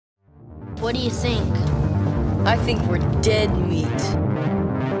What do you think? I think we're dead meat.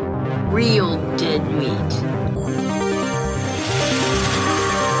 Real dead meat.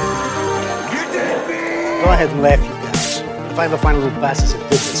 You dead meat! Go ahead and laugh, you guys. If I ever find a little bastards that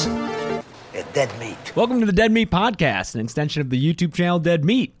did this, they're dead meat. Welcome to the Dead Meat Podcast, an extension of the YouTube channel Dead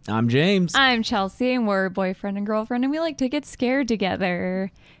Meat. I'm James. I'm Chelsea, and we're boyfriend and girlfriend, and we like to get scared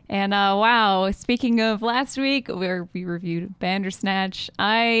together. And wow, speaking of last week, where we reviewed Bandersnatch,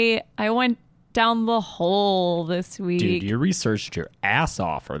 I went down the hole this week. Dude, you researched your ass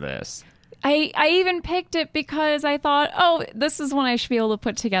off for this. I even picked it because I thought, oh, this is one I should be able to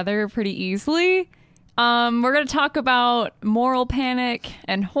put together pretty easily. We're going to talk about moral panic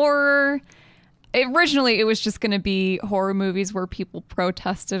and horror. Originally, it was just going to be horror movies where people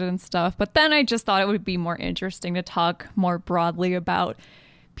protested and stuff. But then I just thought it would be more interesting to talk more broadly about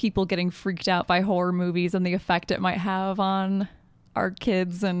people getting freaked out by horror movies and the effect it might have on our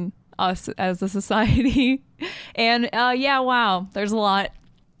kids and us as a society. And yeah, wow, there's a lot.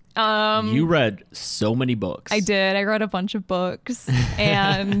 You read so many books. I did. I read a bunch of books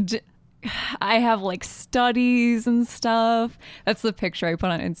and I have like studies and stuff. That's the picture I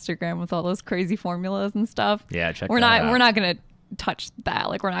put on Instagram with all those crazy formulas and stuff. Yeah, check we're that not out. We're not gonna touch that.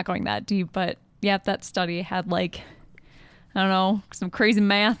 Like, we're not going that deep. But yeah, that study had like, I don't know, some crazy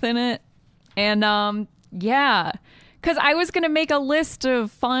math in it. And yeah, because I was going to make a list of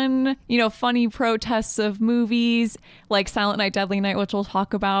funny protests of movies like Silent Night, Deadly Night, which we'll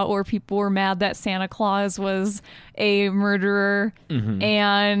talk about, where people were mad that Santa Claus was a murderer.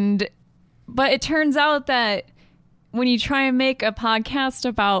 Mm-hmm. But it turns out that when you try and make a podcast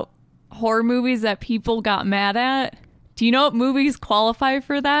about horror movies that people got mad at, do you know what movies qualify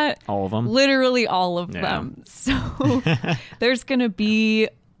for that? All of them? Literally all of them. So there's going to be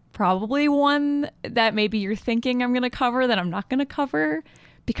probably one that maybe you're thinking I'm going to cover that I'm not going to cover,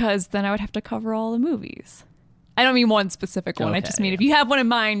 because then I would have to cover all the movies. I don't mean one specific one. Okay, I just mean if you have one in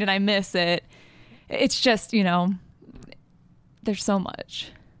mind and I miss it, it's just, there's so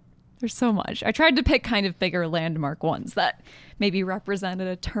much. There's so much. I tried to pick kind of bigger landmark ones that maybe represented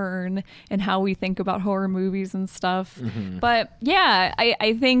a turn in how we think about horror movies and stuff. Mm-hmm. But yeah,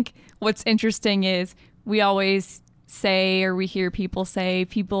 I think what's interesting is we always say, or we hear people say,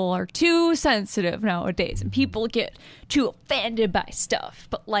 people are too sensitive nowadays and people get too offended by stuff.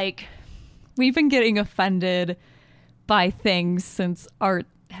 But like, we've been getting offended by things since art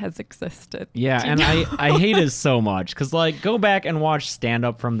has existed. Yeah, and I hate it so much because, like, go back and watch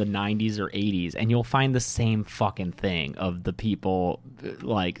stand-up from the 90s or 80s and you'll find the same fucking thing of the people,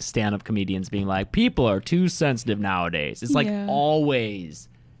 like, stand-up comedians being like, people are too sensitive nowadays. It's like always.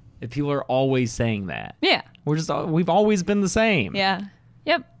 People are always saying that. Yeah. We've always been the same. Yeah.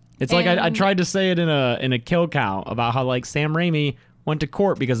 Yep. It's like I tried to say it in a kill count about how, like, Sam Raimi went to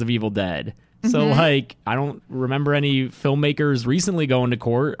court because of Evil Dead. So, like, I don't remember any filmmakers recently going to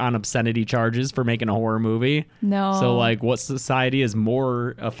court on obscenity charges for making a horror movie. No. So, like, what society is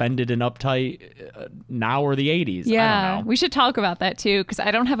more offended and uptight now or the 80s? Yeah, I don't know. we should talk about that, too, because I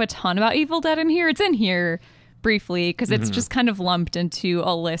don't have a ton about Evil Dead in here. It's in here briefly because it's just kind of lumped into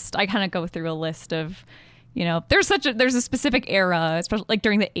a list. I kind of go through a list of, there's a specific era, especially like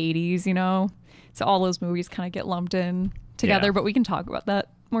during the 80s, so all those movies kind of get lumped in together, but we can talk about that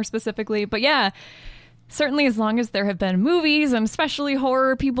more specifically. But yeah, certainly as long as there have been movies, and especially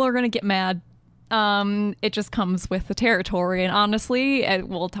horror, people are going to get mad. It just comes with the territory. And honestly,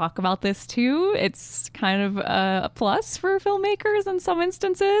 we'll talk about this too. It's kind of a plus for filmmakers in some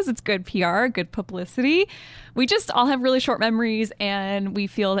instances. It's good PR, good publicity. We just all have really short memories, and we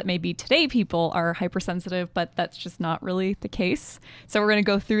feel that maybe today people are hypersensitive, but that's just not really the case. So we're going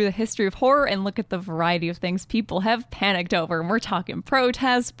to go through the history of horror and look at the variety of things people have panicked over. And we're talking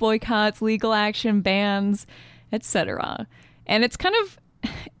protests, boycotts, legal action, bans, etc. And it's kind of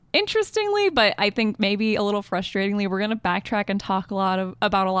interestingly, but I think maybe a little frustratingly, we're going to backtrack and talk about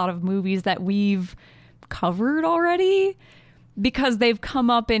a lot of movies that we've covered already, because they've come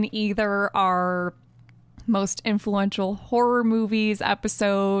up in either our most influential horror movies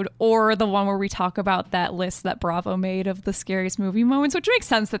episode or the one where we talk about that list that Bravo made of the scariest movie moments, which makes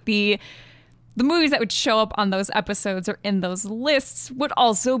sense that the movies that would show up on those episodes or in those lists would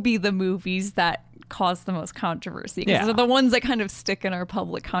also be the movies that cause the most controversy, because they're the ones that kind of stick in our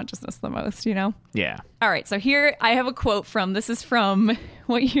public consciousness the most, Yeah. All right, so here I have a quote this is from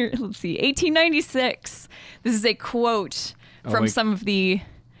what year? Let's see, 1896. This is a quote from some of the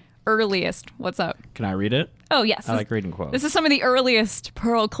earliest. What's up? Can I read it? Oh, yes. I like reading quotes. This is some of the earliest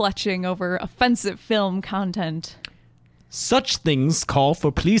pearl clutching over offensive film content. Such things call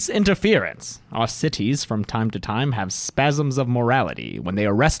for police interference. Our cities, from time to time, have spasms of morality when they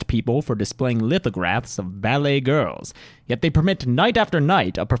arrest people for displaying lithographs of ballet girls. Yet they permit night after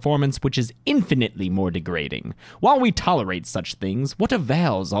night a performance which is infinitely more degrading. While we tolerate such things, what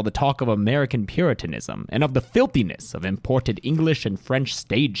avails all the talk of American Puritanism and of the filthiness of imported English and French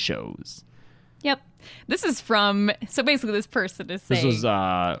stage shows? Yep. This is from, so basically this person is saying. This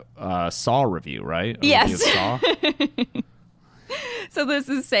was Saw review, right? Yes. Review of Saw? So this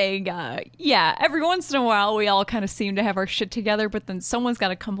is saying, yeah, every once in a while we all kind of seem to have our shit together, but then someone's got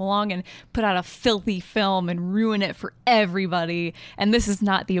to come along and put out a filthy film and ruin it for everybody. And this is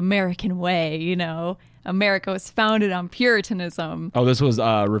not the American way, you know. America was founded on Puritanism. Oh, this was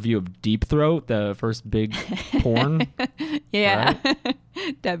a review of Deep Throat, the first big porn. Yeah. Right?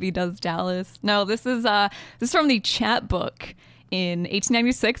 Debbie Does Dallas. No, this is from the Chatbook in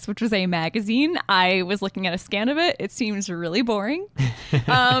 1896, which was a magazine. I was looking at a scan of it. It seems really boring.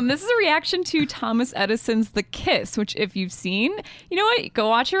 This is a reaction to Thomas Edison's The Kiss, which if you've seen, you know what? Go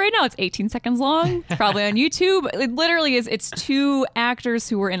watch it right now. It's 18 seconds long. It's probably on YouTube. It literally is. It's two actors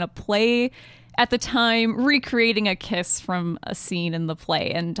who were in a play at the time recreating a kiss from a scene in the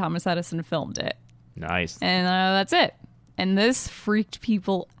play, and Thomas Edison filmed it. Nice. And that's it. And this freaked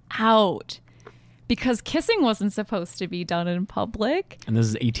people out because kissing wasn't supposed to be done in public. And this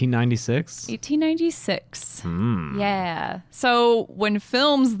is 1896? 1896. Yeah. So when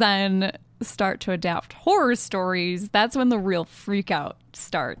films then start to adapt horror stories, that's when the real freak out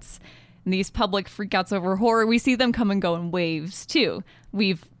starts. And these public freakouts over horror, we see them come and go in waves too.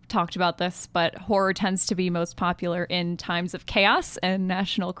 We've talked about this, but horror tends to be most popular in times of chaos and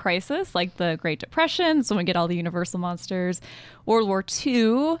national crisis, like the Great Depression, so we get all the Universal monsters, World War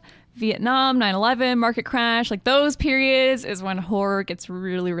II, Vietnam, 9/11, market crash, like those periods is when horror gets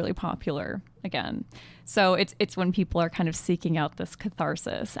really, really popular again. So it's when people are kind of seeking out this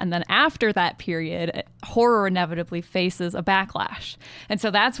catharsis. And then after that period, horror inevitably faces a backlash. And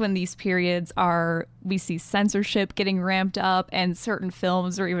so that's when these periods we see censorship getting ramped up and certain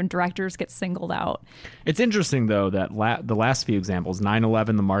films or even directors get singled out. It's interesting, though, that the last few examples,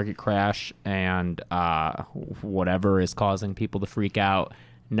 9/11, the market crash, and whatever is causing people to freak out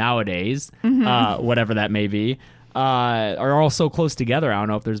nowadays, whatever that may be, are all so close together. I don't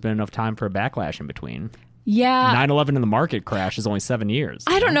know if there's been enough time for a backlash in between. Yeah. 9/11 and the market crash is only 7 years.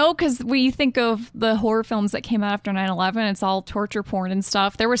 I don't know, because when you think of the horror films that came out after 9/11, it's all torture porn and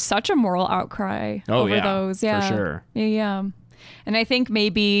stuff. There was such a moral outcry over those. Yeah, for sure. Yeah. And I think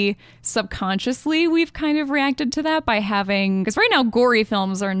maybe subconsciously we've kind of reacted to that by having, because right now gory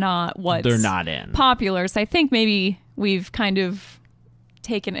films are not what's They're not in. popular. So I think maybe we've kind of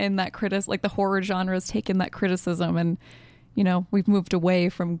taken in that like the horror genre has taken that criticism, and you know, we've moved away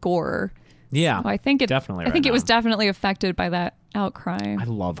from gore. Yeah, so I think definitely. I think it was definitely affected by that outcry. I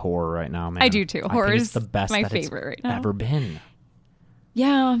love horror right now, man. I do too. Horror is the best my that favorite right it's now. ever been.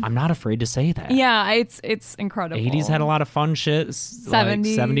 Yeah, I'm not afraid to say that. yeah, it's incredible. 80s had a lot of fun shit.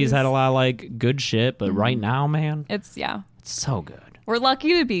 70s had a lot of like good shit, but right now, man, It's so good. we're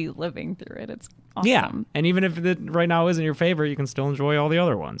lucky to be living through it. It's awesome. Yeah, and even if it right now isn't your favorite, you can still enjoy all the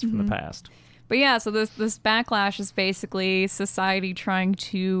other ones from the past. But yeah, so this backlash is basically society trying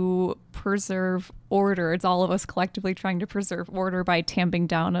to preserve order. It's all of us collectively trying to preserve order by tamping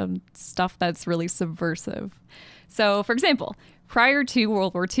down on stuff that's really subversive. So, for example, prior to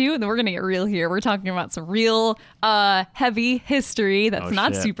World War II, and then we're going to get real here. We're talking about some real heavy history that's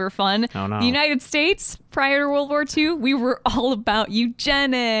not shit. super fun. Oh, no. The United States, prior to World War II, we were all about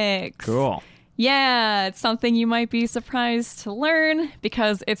eugenics. Cool. Yeah, it's something you might be surprised to learn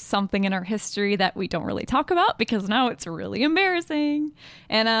because it's something in our history that we don't really talk about because now it's really embarrassing.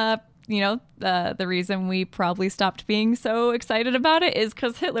 And, you know, the reason we probably stopped being so excited about it is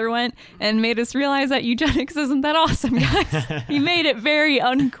because Hitler went and made us realize that eugenics isn't that awesome, guys. He made it very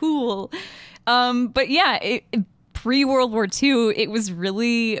uncool. But yeah, pre-World War II, it was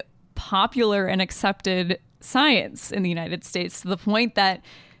really popular and accepted science in the United States to the point that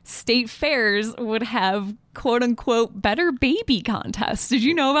state fairs would have quote unquote better baby contests. Did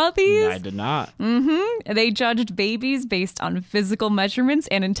you know about these? I did not. They judged babies based on physical measurements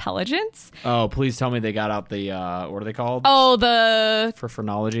and intelligence. Oh, please tell me they got out the what are they called? Oh, the For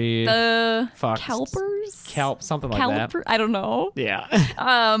phrenology. CalPERS? Something like that. I don't know.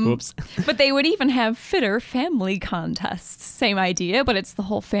 Yeah. Whoops. But they would even have fitter family contests. Same idea, but it's the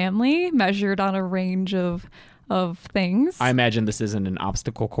whole family measured on a range of things. I imagine this isn't an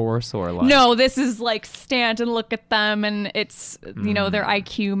obstacle course or like. No, this is like stand and look at them, and it's, you know, their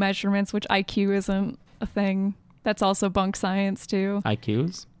IQ measurements, which IQ isn't a thing. That's also bunk science too.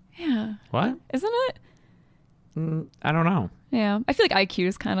 IQs? Yeah. What? Isn't it? I don't know. Yeah, I feel like IQ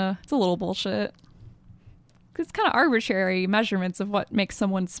is it's a little bullshit. It's kind of arbitrary measurements of what makes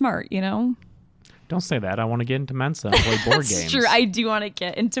someone smart, you know? Don't say that. I want to get into Mensa and play board That's games. true. I do want to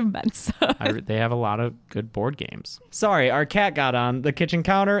get into Mensa. They have a lot of good board games. Sorry, our cat got on the kitchen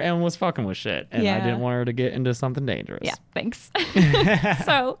counter and was fucking with shit. And I didn't want her to get into something dangerous. Yeah, thanks.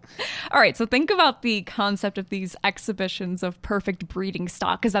 So, all right. So think about the concept of these exhibitions of perfect breeding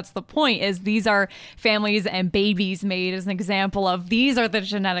stock, because that's the point, is these are families and babies made as an example of these are the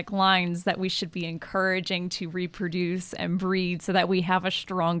genetic lines that we should be encouraging to reproduce and breed so that we have a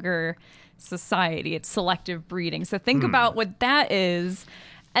stronger society. It's selective breeding. So think about what that is,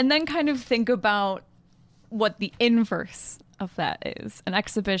 and then kind of think about what the inverse of that is. An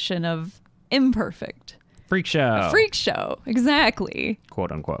exhibition of imperfect. Freak show. A freak show. Exactly.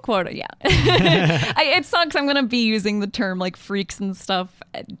 Quote unquote. Quote, yeah. It sucks. I'm going to be using the term like freaks and stuff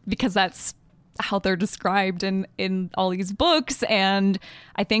because that's how they're described in all these books, and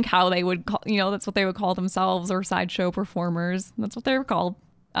I think how they would call, that's what they would call themselves, or sideshow performers. That's what they were called.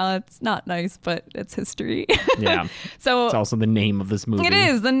 It's not nice, but it's history. Yeah. So it's also the name of this movie. It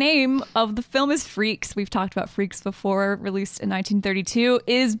is. The name of the film is Freaks. We've talked about Freaks before, released in 1932,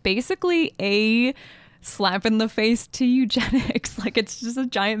 is basically a slap in the face to eugenics. Like, it's just a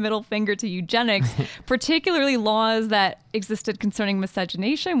giant middle finger to eugenics, particularly laws that existed concerning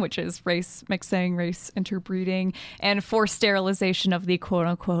miscegenation, which is race mixing, race interbreeding, and forced sterilization of the quote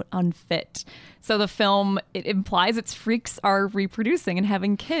unquote unfit. So the film, it implies its freaks are reproducing and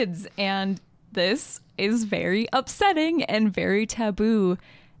having kids, and this is very upsetting and very taboo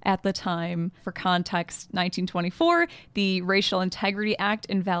at the time. For context, 1924, the Racial Integrity Act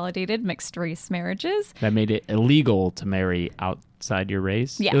invalidated mixed race marriages. That made it illegal to marry outside your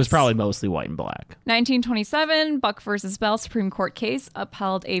race? Yes. It was probably mostly white and black. 1927, Buck versus Bell Supreme Court case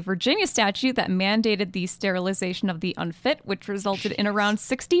upheld a Virginia statute that mandated the sterilization of the unfit, which resulted in around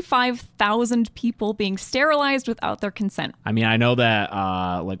 65,000 people being sterilized without their consent. I mean, I know that,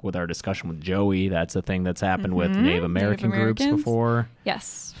 like with our discussion with Joey, that's a thing that's happened with Native American groups before.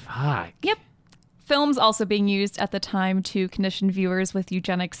 Yes. Fuck. Yep. Films also being used at the time to condition viewers with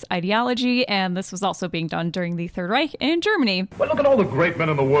eugenics ideology, and this was also being done during the Third Reich in Germany. Well, look at all the great men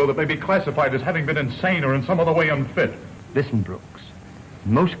in the world that may be classified as having been insane or in some other way unfit. Listen, Brooks.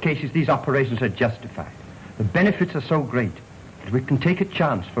 In most cases, these operations are justified. The benefits are so great that we can take a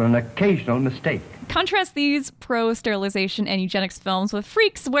chance for an occasional mistake. Contrast these pro-sterilization and eugenics films with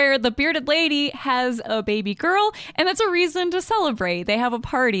Freaks, where the bearded lady has a baby girl, and that's a reason to celebrate. They have a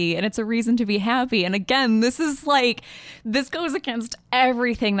party, and it's a reason to be happy. And again, this goes against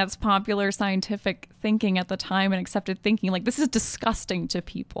everything that's popular scientific thinking at the time and accepted thinking. Like, this is disgusting to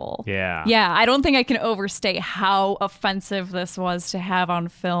people. Yeah. Yeah, I don't think I can overstate how offensive this was to have on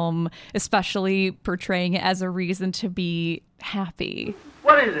film, especially portraying it as a reason to be happy.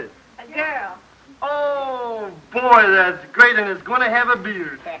 What is it? A girl. Oh, boy, that's great, and it's going to have a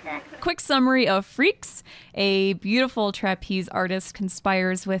beard. Quick summary of Freaks. A beautiful trapeze artist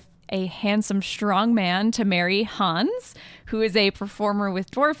conspires with a handsome, strong man to marry Hans, who is a performer with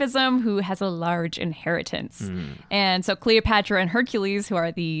dwarfism who has a large inheritance. And so Cleopatra and Hercules, who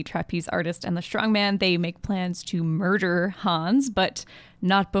are the trapeze artist and the strong man, they make plans to murder Hans, but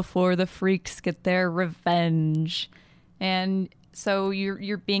not before the freaks get their revenge. And so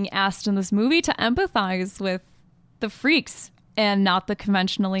you're being asked in this movie to empathize with the freaks and not the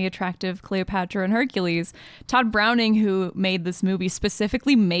conventionally attractive Cleopatra and Hercules. Todd Browning, who made this movie,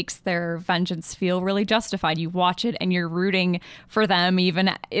 specifically makes their vengeance feel really justified. You watch it and you're rooting for them,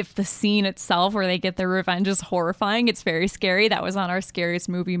 even if the scene itself where they get their revenge is horrifying. It's very scary. That was on our Scariest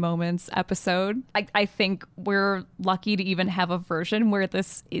Movie Moments episode. I think we're lucky to even have a version where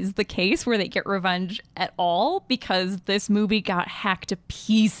this is the case, where they get revenge at all, because this movie got hacked to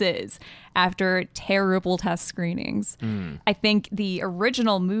pieces after terrible test screenings. I think the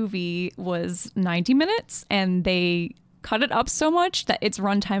original movie was 90 minutes, and they cut it up so much that its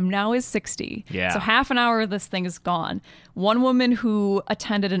runtime now is 60. Yeah. So half an hour of this thing is gone. One woman who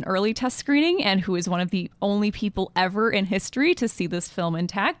attended an early test screening and who is one of the only people ever in history to see this film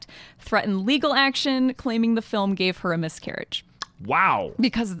intact threatened legal action, claiming the film gave her a miscarriage. Wow.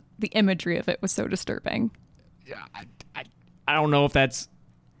 Because the imagery of it was so disturbing. I don't know if that's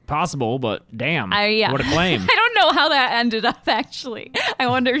possible, but damn. Yeah. What a claim. I don't know how that ended up, actually. I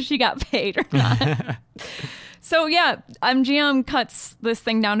wonder if she got paid or not. So yeah, MGM cuts this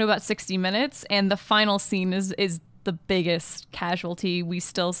thing down to about 60 minutes, and the final scene is the biggest casualty. We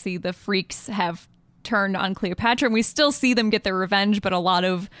still see the freaks have turned on Cleopatra, and we still see them get their revenge, but a lot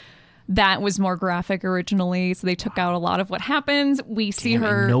of That was more graphic originally, so they took out a lot of what happens. We see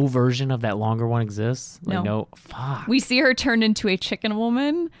her. No version of that longer one exists. Like, No. Fuck. We see her turned into a chicken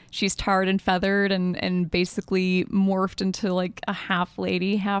woman. She's tarred and feathered and basically morphed into like a half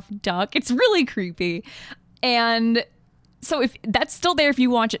lady, half duck. It's really creepy. And so if that's still there if you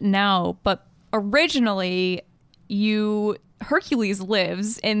watch it now, but originally Hercules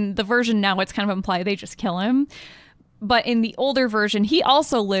lives. In the version now, it's kind of implied they just kill him. But in the older version, he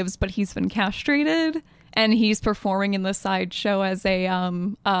also lives, but he's been castrated, and he's performing in the sideshow as a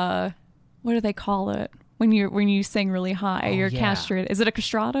what do they call it when you sing really high? You're castrated. Is it a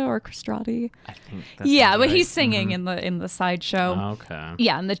castrata or a castrati? I think that's Yeah, but right. he's singing in the sideshow. Okay.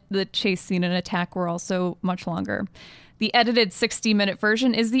 Yeah, and the chase scene and attack were also much longer. The edited 60-minute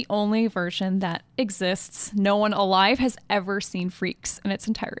version is the only version that exists. No one alive has ever seen Freaks in its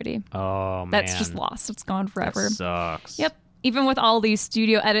entirety. Oh, man. That's just lost. It's gone forever. That sucks. Yep. Even with all these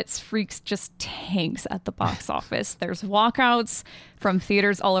studio edits, Freaks just tanks at the box office. There's walkouts from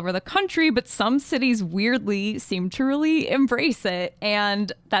theaters all over the country, but some cities weirdly seem to really embrace it.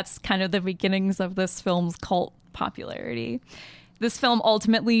 And that's kind of the beginnings of this film's cult popularity. This film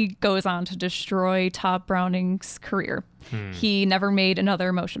ultimately goes on to destroy Todd Browning's career. He never made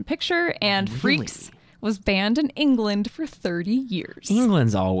another motion picture, and Freaks was banned in England for 30 years.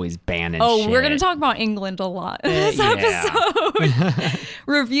 England's always banning shit. We're going to talk about England a lot in this episode.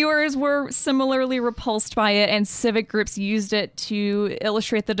 Reviewers were similarly repulsed by it, and civic groups used it to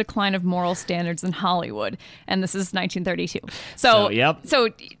illustrate the decline of moral standards in Hollywood. And this is 1932. So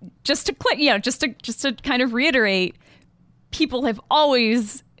just to kind of reiterate, people have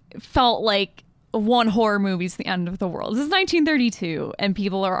always felt like one horror movie's the end of the world. This is 1932, and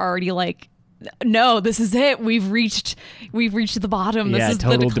people are already like, no, this is it. We've reached the bottom. This is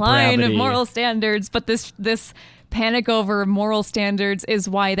the decline depravity of moral standards. But this panic over moral standards is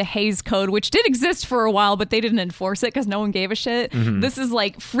why the Hays Code, which did exist for a while, but they didn't enforce it because no one gave a shit. This is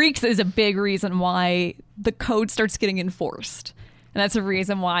like, Freaks is a big reason why the code starts getting enforced. And that's a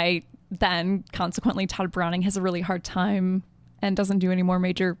reason why then, consequently, Todd Browning has a really hard time and doesn't do any more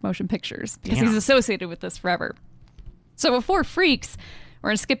major motion pictures because he's associated with this forever. So before Freaks, we're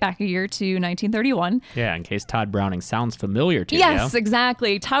going to skip back a year to 1931. Yeah, in case Todd Browning sounds familiar to you. Yes,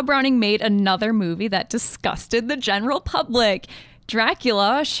 exactly. Todd Browning made another movie that disgusted the general public.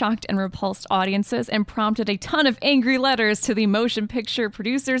 Dracula shocked and repulsed audiences and prompted a ton of angry letters to the Motion Picture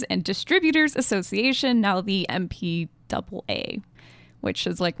Producers and Distributors Association, now the MPAA, which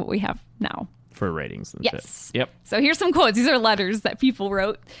is like what we have now. For ratings and Yes. shit. Yep. So here's some quotes. These are letters that people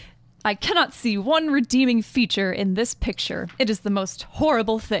wrote. I cannot see one redeeming feature in this picture. It is the most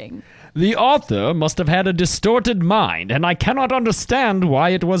horrible thing. The author must have had a distorted mind, and I cannot understand why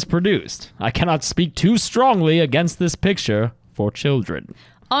it was produced. I cannot speak too strongly against this picture for children.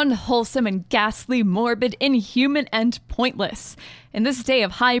 Unwholesome and ghastly, morbid, inhuman, and pointless. In this day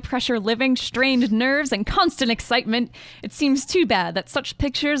of high-pressure living, strained nerves, and constant excitement, it seems too bad that such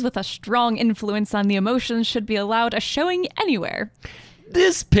pictures with a strong influence on the emotions should be allowed a showing anywhere.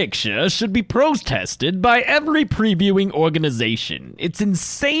 This picture should be protested by every previewing organization. Its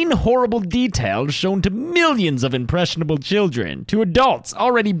insane, horrible details shown to millions of impressionable children, to adults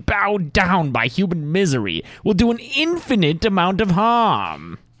already bowed down by human misery, will do an infinite amount of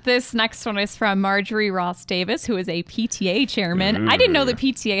harm. This next one is from Marjorie Ross Davis, who is a PTA chairman. I didn't know the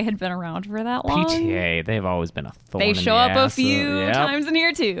PTA had been around for that long. PTA, they've always been a thorn They in show the up a ass. few Yep. times in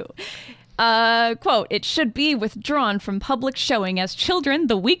here, too. Quote, it should be withdrawn from public showing as children,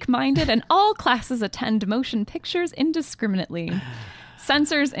 the weak-minded, and all classes attend motion pictures indiscriminately.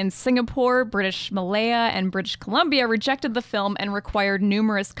 Censors in Singapore, British Malaya, and British Columbia rejected the film and required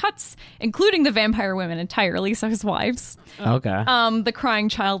numerous cuts, including the vampire women entirely, so his wives. Okay. The crying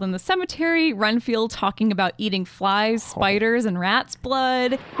child in the cemetery, Renfield talking about eating flies, spiders, and rat's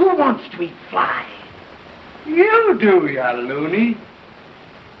blood. Who wants to eat flies? You do, you loony.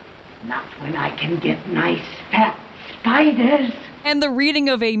 Not when I can get nice fat spiders. And the reading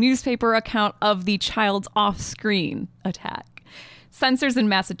of a newspaper account of the child's off-screen attack. Censors in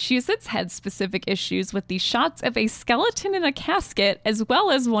Massachusetts had specific issues with the shots of a skeleton in a casket, as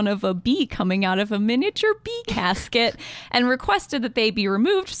well as one of a bee coming out of a miniature bee casket, and requested that they be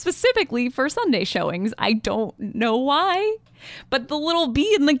removed specifically for Sunday showings. I don't know why, but the little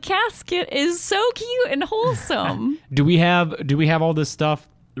bee in the casket is so cute and wholesome. Do we have all this stuff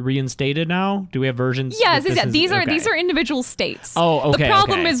reinstated now? Do we have versions? Yes, that this is- these okay. are individual states. Oh, okay. The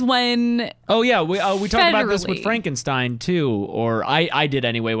problem okay. is when Oh yeah, we talked about this with federally. Frankenstein too, or I did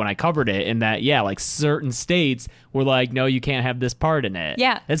anyway when I covered it. In that, yeah, like certain states were like, no, you can't have this part in it.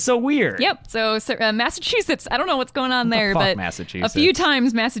 Yeah. it's so weird. Yep. So Massachusetts, I don't know what's going on there, fuck, but Massachusetts? a few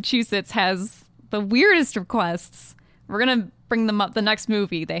times Massachusetts has the weirdest requests. We're gonna bring them up. The next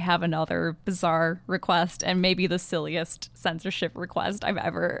movie, they have another bizarre request, and maybe the silliest censorship request I've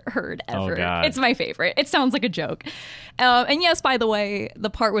ever heard ever. Oh, God. It's my favorite. It sounds like a joke. And yes, by the way, the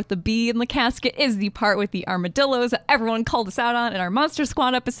part with the bee in the casket is the part with the armadillos that everyone called us out on in our Monster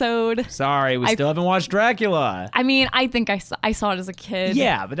Squad episode. Sorry, we still haven't watched Dracula. I mean, I think I saw it as a kid.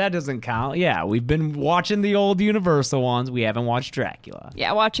 Yeah, but that doesn't count. Yeah, we've been watching the old Universal ones. We haven't watched Dracula.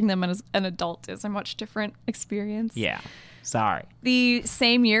 Yeah, watching them as an adult is a much different experience. Yeah, sorry. The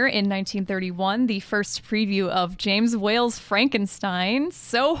same year, in 1931, the first preview of James Whale's Frankenstein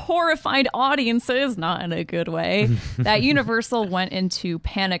so horrified audiences, not in a good way, that Universal went into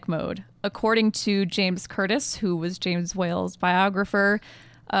panic mode. According to James Curtis, who was James Whale's biographer,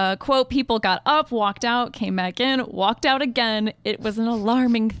 quote, people got up, walked out, came back in, walked out again. It was an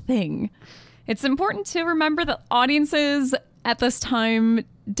alarming thing. It's important to remember that audiences at this time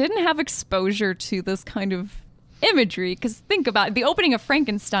didn't have exposure to this kind of imagery, because think about it. The opening of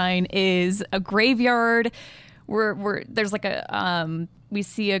Frankenstein is a graveyard where there's like we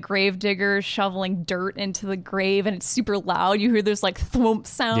see a grave digger shoveling dirt into the grave, and it's super loud. You hear there's like thwomp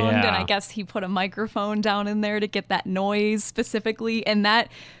sound, Yeah. and I guess he put a microphone down in there to get that noise specifically, and that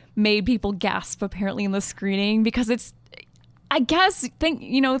made people gasp apparently in the screening, because it's, I guess,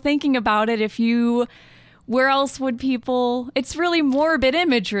 thinking about it, where else would people? It's really morbid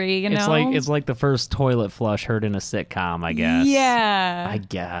imagery, you know. It's like the first toilet flush heard in a sitcom, I guess. Yeah. I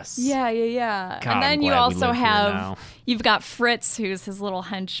guess. Yeah. God, And then I'm you glad we also live here now. you've got Fritz, who's his little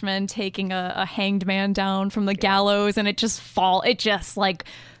henchman, taking a hanged man down from the gallows, and it just like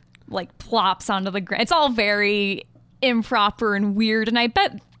plops onto the ground. It's all very improper and weird. And I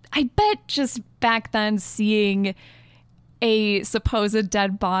bet just back then, seeing a supposed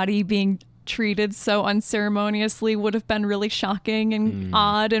dead body being treated so unceremoniously would have been really shocking and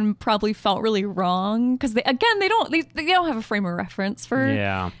odd, and probably felt really wrong, because they don't have a frame of reference for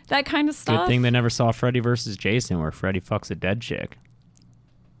Yeah. that kind of stuff. Good thing they never saw Freddy versus Jason, where Freddy fucks a dead chick.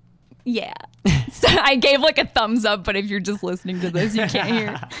 Yeah. So I gave like a thumbs up, but if you're just listening to this, you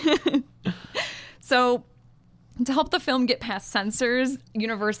can't hear. So to help the film get past censors,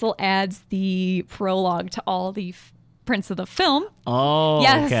 Universal adds the prologue to all the prints of the film. Oh,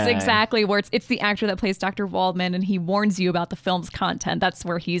 Yes, okay. exactly. Where it's the actor that plays Dr. Waldman, and he warns you about the film's content. That's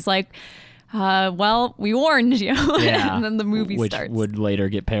where he's like, well, we warned you. Yeah. And then the movie Which starts. would later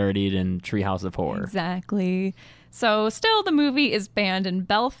get parodied in Treehouse of Horror. Exactly. So still, the movie is banned in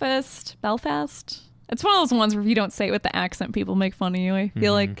Belfast. It's one of those ones where if you don't say it with the accent, people make fun of you. I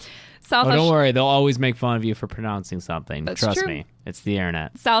feel like South Oh, don't worry. They'll always make fun of you for pronouncing something. That's Trust true. me. It's the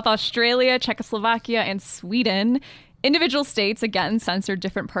internet. South Australia, Czechoslovakia, and Sweden. Individual states, again, censored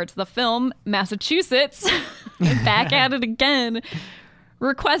different parts of the film. Massachusetts, back at it again,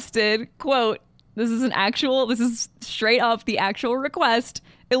 requested, quote, this is straight up the actual request,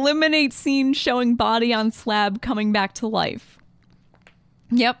 eliminate scene showing body on slab coming back to life.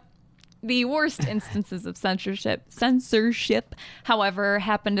 Yep. The worst instances of censorship, however,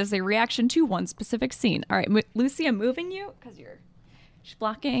 happened as a reaction to one specific scene. All right, Lucy, I'm moving you because she's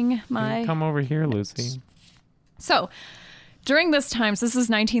blocking my... Come over here, Lucy. So, during this time, so this is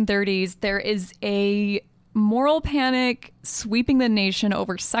 1930s, there is a moral panic sweeping the nation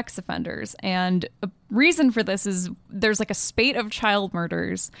over sex offenders. And a reason for this is there's like a spate of child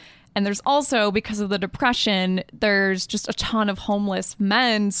murders. And there's also, because of the Depression, there's just a ton of homeless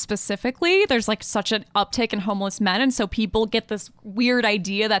men specifically. There's like such an uptick in homeless men. And so people get this weird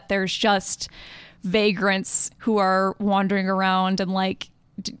idea that there's just vagrants who are wandering around and like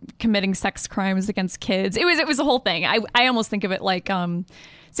committing sex crimes against kids. It was a whole thing. I almost think of it like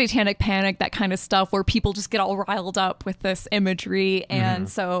Satanic Panic, that kind of stuff, where people just get all riled up with this imagery. And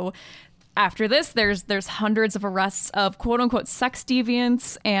so after this, there's hundreds of arrests of quote unquote sex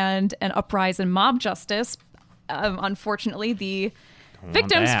deviants and an uprising in mob justice. Unfortunately, the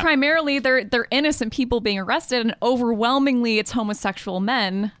victims that. primarily they're innocent people being arrested, and overwhelmingly it's homosexual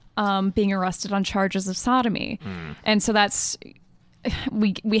men being arrested on charges of sodomy. And so that's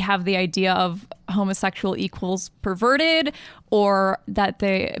we have the idea of homosexual equals perverted, or that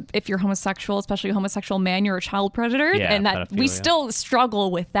if you're homosexual, especially a homosexual man, you're a child predator. Yeah, and that we pedophilia. still struggle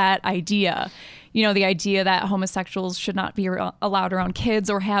with that idea. the idea that homosexuals should not be allowed around kids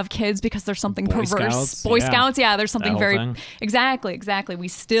or have kids because there's something Boy perverse. Scouts, Boy yeah. Scouts, yeah, there's something That very whole thing. exactly. We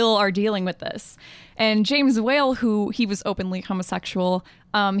still are dealing with this. And James Whale, who he was openly homosexual,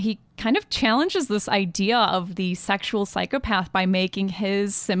 he kind of challenges this idea of the sexual psychopath by making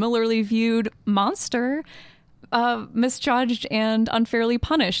his similarly viewed monster misjudged and unfairly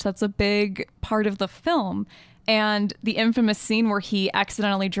punished. That's a big part of the film. And the infamous scene where he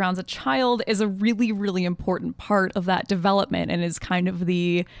accidentally drowns a child is a really, really important part of that development and is kind of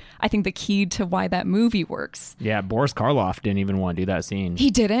I think the key to why that movie works. Yeah, Boris Karloff didn't even want to do that scene.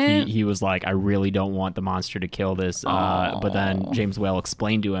 He didn't? He was like, I really don't want the monster to kill this. But then James Whale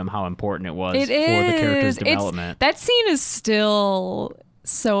explained to him how important it was for the character's development. That scene is still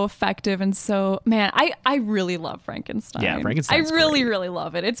so effective and so, man, I really love Frankenstein. Yeah, Frankenstein's I really, great. really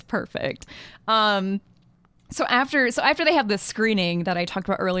love it. It's perfect. So after they have this screening that I talked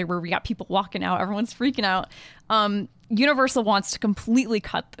about earlier where we got people walking out, everyone's freaking out, Universal wants to completely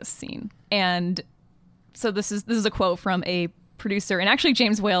cut this scene. And so this is a quote from a producer and actually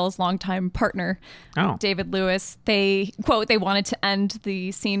James Whale's longtime partner, David Lewis. They, quote, they wanted to end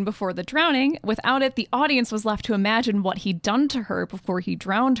the scene before the drowning. Without it, the audience was left to imagine what he'd done to her before he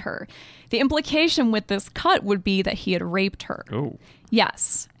drowned her. The implication with this cut would be that he had raped her. Oh,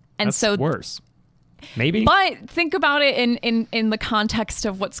 yes. And that's so worse. Maybe. But think about it in the context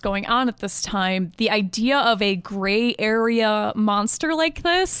of what's going on at this time. The idea of a gray area monster like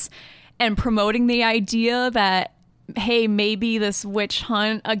this and promoting the idea that, hey, maybe this witch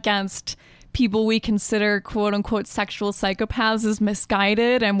hunt against people we consider quote unquote sexual psychopaths is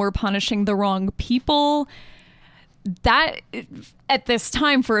misguided and we're punishing the wrong people. That at this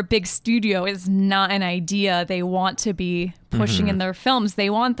time for a big studio is not an idea they want to be pushing in their films. They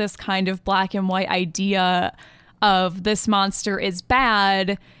want this kind of black and white idea of this monster is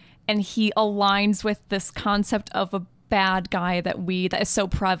bad and he aligns with this concept of a bad guy that is so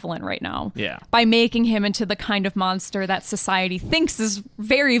prevalent right now. Yeah. By making him into the kind of monster that society thinks is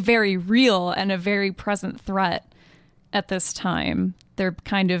very, very real and a very present threat at this time.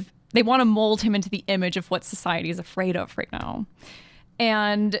 They want to mold him into the image of what society is afraid of right now.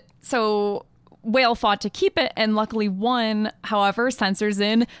 And so Whale fought to keep it and luckily won. However, censors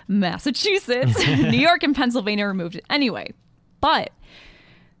in Massachusetts, New York, and Pennsylvania removed it anyway. But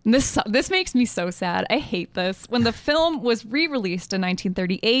this makes me so sad. I hate this. When the film was re-released in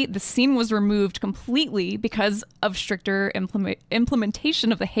 1938, the scene was removed completely because of stricter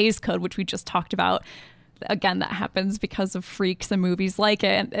implementation of the Hays Code, which we just talked about. Again, that happens because of freaks and movies like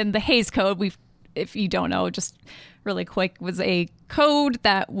it. And the Hays Code, if you don't know, just really quick, was a code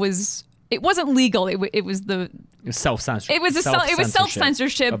that it wasn't legal. It was self-censorship. It was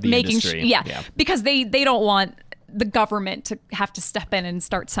self-censorship making because they don't want the government to have to step in and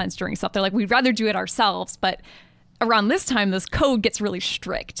start censoring stuff. They're like, we'd rather do it ourselves. But around this time, this code gets really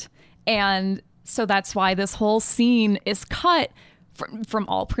strict. And so that's why this whole scene is cut from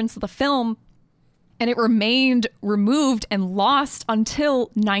all prints of the film. And it remained removed and lost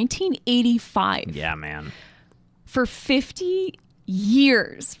until 1985. Yeah, man. For 50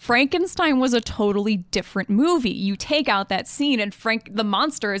 years, Frankenstein was a totally different movie. You take out that scene and the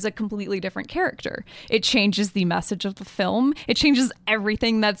monster is a completely different character. It changes the message of the film. It changes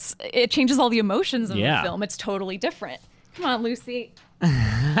everything it changes all the emotions of the film. It's totally different. Come on, Lucy.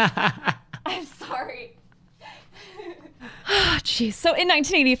 I'm sorry. Jeez. So in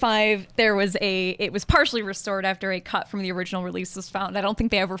 1985, it was partially restored after a cut from the original release was found. I don't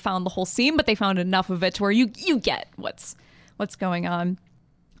think they ever found the whole scene, but they found enough of it to where you get what's going on.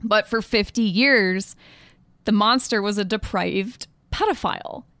 But for 50 years, the monster was a depraved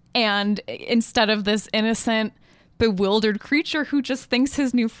pedophile. And instead of this innocent, bewildered creature who just thinks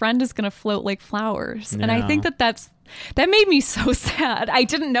his new friend is going to float like flowers. Yeah. And I think that made me so sad. I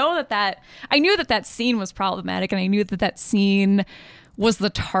didn't know I knew that scene was problematic, and I knew that scene was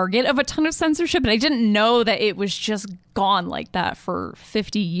the target of a ton of censorship, but I didn't know that it was just gone like that for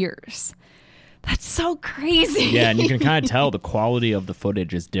 50 years. That's so crazy. Yeah, and you can kind of tell the quality of the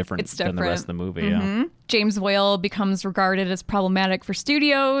footage is different than the rest of the movie. Mm-hmm. Yeah. James Whale becomes regarded as problematic for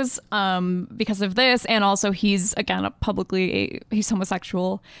studios because of this, and also he's, again, he's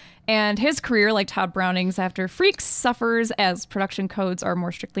homosexual. And his career, like Todd Browning's after Freaks, suffers as production codes are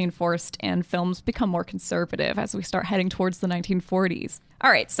more strictly enforced and films become more conservative as we start heading towards the 1940s. All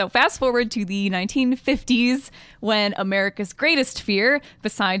right, so fast forward to the 1950s when America's greatest fear,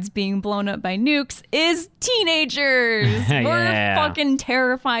 besides being blown up by nukes, is teenagers. Yeah. We're fucking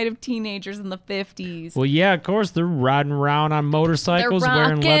terrified of teenagers in the 50s. Well, yeah, of course. They're riding around on motorcycles, They're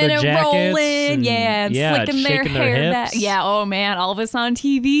wearing rocking leather and jackets. rolling, and slicking their shaking hair back. hips. Yeah, oh man, Elvis on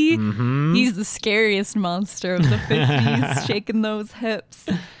TV. Mm-hmm. He's the scariest monster of the 50s, shaking those hips.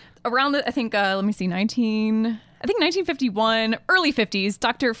 Around the, I think, let me see, 1951, early 50s,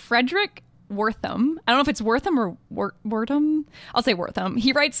 Dr. Frederick Wortham. I don't know if it's Wortham or Wortham. I'll say Wortham.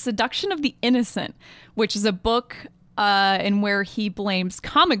 He writes Seduction of the Innocent, which is a book in where he blames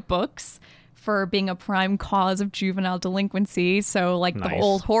comic books for being a prime cause of juvenile delinquency. So like the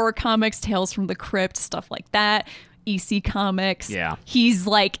old horror comics, Tales from the Crypt, stuff like that. EC Comics. Yeah. He's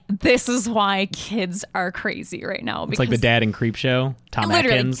like, this is why kids are crazy right now. It's like the dad in Creepshow, Tom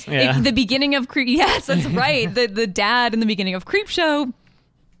Atkins. Yeah. The beginning of yes, that's right. The dad in the beginning of Creepshow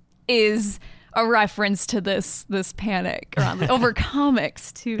is a reference to this panic around over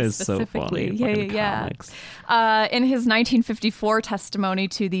comics too, it's specifically. So funny. Comics. In his 1954 testimony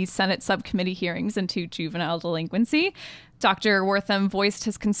to the Senate subcommittee hearings into juvenile delinquency, Dr. Wortham voiced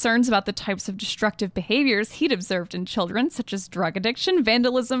his concerns about the types of destructive behaviors he'd observed in children, such as drug addiction,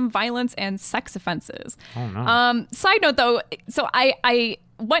 vandalism, violence, and sex offenses. Oh, no. Side note, though, so I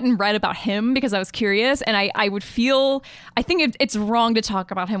went and read about him because I was curious, and I would feel, I think it's wrong to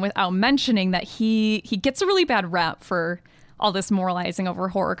talk about him without mentioning that he gets a really bad rap for all this moralizing over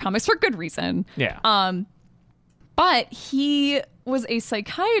horror comics for good reason. Yeah. But he was a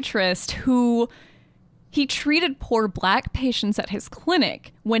psychiatrist who he treated poor black patients at his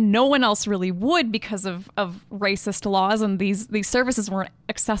clinic when no one else really would because of racist laws, and these services weren't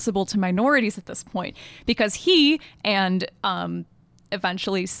accessible to minorities at this point, because he and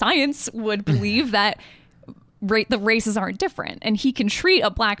eventually science would believe that the races aren't different, and he can treat a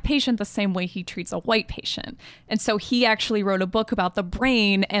black patient the same way he treats a white patient. And so he actually wrote a book about the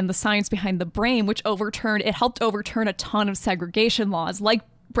brain and the science behind the brain, which helped overturn a ton of segregation laws, like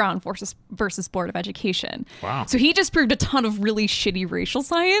Brown versus Board of Education. Wow. So he disproved a ton of really shitty racial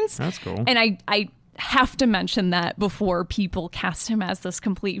science. That's cool. And I have to mention that before people cast him as this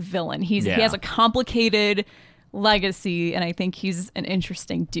complete villain. He has a complicated legacy, and I think he's an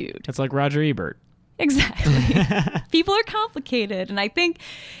interesting dude. It's like Roger Ebert. Exactly. People are complicated, and I think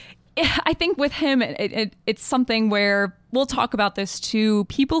with him, it's something where we'll talk about this too.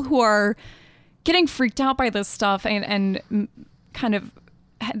 People who are getting freaked out by this stuff and kind of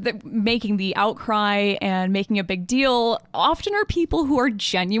making the outcry and making a big deal often are people who are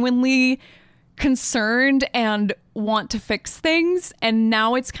genuinely concerned and want to fix things. And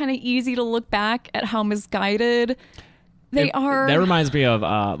now it's kind of easy to look back at how misguided they are. That reminds me of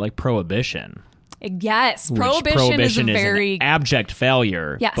like Prohibition. Yes, Prohibition is a very an abject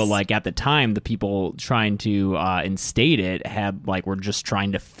failure. Yes. But like at the time, the people trying to instate it were just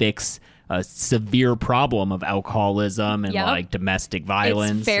trying to fix a severe problem of alcoholism and like domestic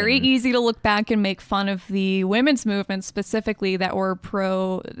violence. It's very easy to look back and make fun of the women's movement specifically that were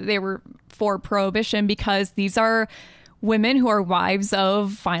for Prohibition, because these are women who are wives of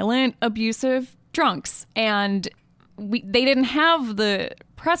violent, abusive drunks, and they didn't have the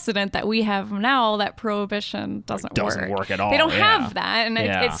precedent that we have now that Prohibition doesn't work at all. They don't have that,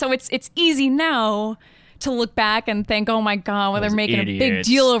 and so it's easy now to look back and think, oh my God, they're making a big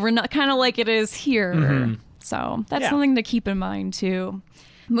deal over, kind of like it is here. Mm-hmm. So that's something to keep in mind too.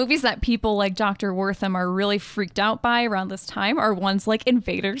 Movies that people like Dr. Wortham are really freaked out by around this time are ones like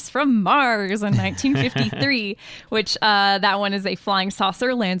Invaders from Mars in 1953, which that one is a flying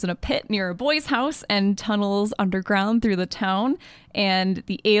saucer lands in a pit near a boy's house and tunnels underground through the town, and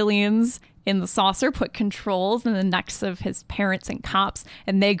the aliens in the saucer put controls in the necks of his parents and cops,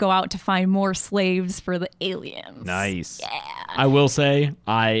 and they go out to find more slaves for the aliens. Nice. Yeah. I will say,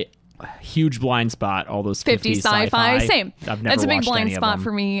 huge blind spot, all those 50s sci-fi. Same. I've never That's a big watched blind any spot of them.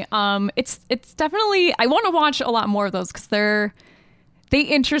 for me. It's definitely, I want to watch a lot more of those because they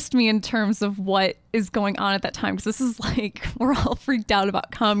interest me in terms of what is going on at that time, because this is like, we're all freaked out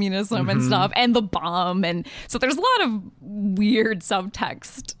about communism and stuff, and the bomb, and so there's a lot of weird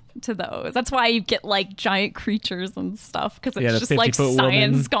subtext to those. That's why you get like giant creatures and stuff, because it's just like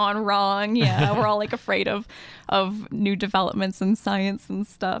science gone wrong. Yeah, we're all like afraid of new developments in science and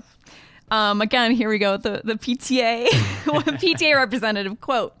stuff. Again, here we go. The PTA PTA representative,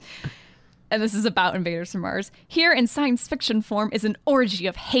 quote, and this is about invaders from Mars. Here in science fiction form is an orgy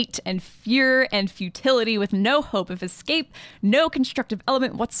of hate and fear and futility with no hope of escape, no constructive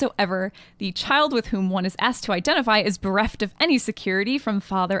element whatsoever. The child with whom one is asked to identify is bereft of any security from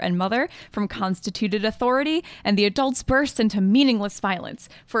father and mother, from constituted authority, and the adults burst into meaningless violence.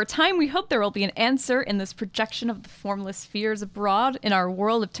 For a time, we hope there will be an answer in this projection of the formless fears abroad in our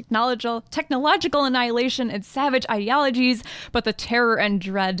world of technological annihilation and savage ideologies, but the terror and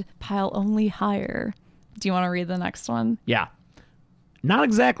dread pile only higher. Do you want to read the next one? Yeah. Not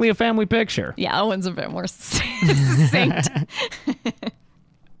exactly a family picture. Yeah, that one's a bit more succinct.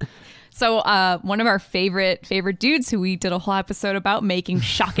 So one of our favorite dudes who we did a whole episode about making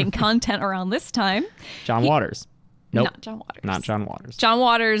shocking content around this time. John Waters. Nope. Not John Waters. Not John Waters. John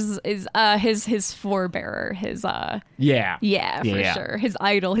Waters is his forebearer, his Yeah, sure. His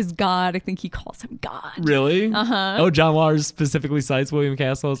idol, his god. I think he calls him God. Really? Uh-huh. Oh, John Waters specifically cites William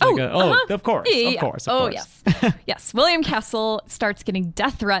Castle as like of course. Yes. Yes. William Castle starts getting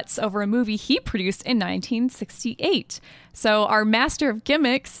death threats over a movie he produced in 1968. So our master of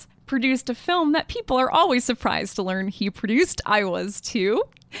gimmicks produced a film that people are always surprised to learn he produced. I was too.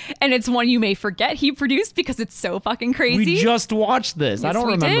 And it's one you may forget he produced because it's so fucking crazy. We just watched this. Yes, I don't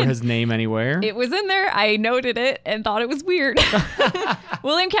we remember did. his name anywhere. It was in there. I noted it and thought it was weird.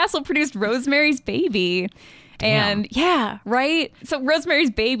 William Castle produced Rosemary's Baby. And yeah, right? So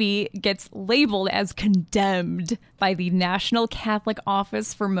Rosemary's Baby gets labeled as condemned by the National Catholic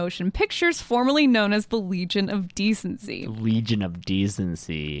Office for Motion Pictures, formerly known as the Legion of Decency. Legion of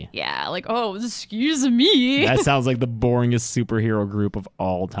Decency. Yeah, like, oh, excuse me. That sounds like the boringest superhero group of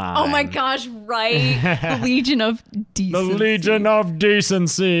all time. Oh my gosh, right? The Legion of Decency. The Legion of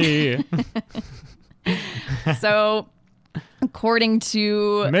Decency. So, according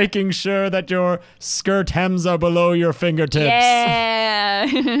to... Making sure that your skirt hems are below your fingertips.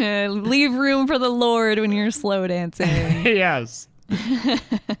 Yeah. Leave room for the Lord when you're slow dancing. Yes.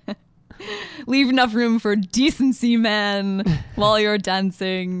 Leave enough room for decency, man, while you're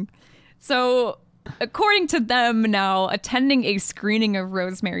dancing. So, according to them now, attending a screening of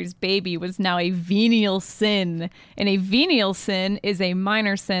Rosemary's Baby was now a venial sin. And a venial sin is a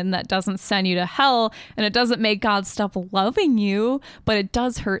minor sin that doesn't send you to hell, and it doesn't make God stop loving you, but it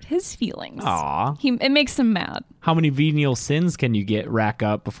does hurt his feelings. Aw. It makes him mad. How many venial sins can you rack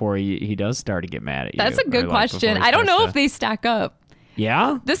up before he does start to get mad at you? That's a good question. I don't know if they stack up.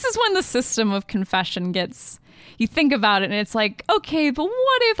 Yeah? This is when the system of confession gets... You think about it and it's like, okay, but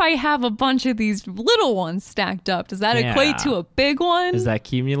what if I have a bunch of these little ones stacked up? Does that equate to a big one? Is that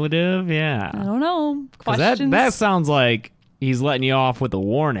cumulative? Yeah. I don't know. 'Cause Questions? that sounds like he's letting you off with a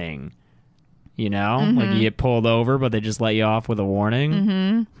warning. You know? Like you get pulled over, but they just let you off with a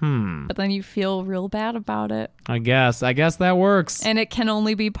warning. But then you feel real bad about it. I guess that works. And it can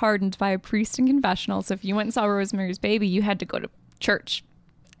only be pardoned by a priest in confessional. So if you went and saw Rosemary's Baby, you had to go to church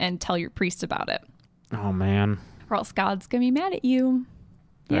and tell your priest about it. Oh, man. Or else God's going to be mad at you.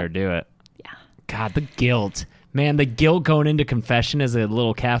 Better do it. Yeah. God, the guilt. Man, the guilt going into confession as a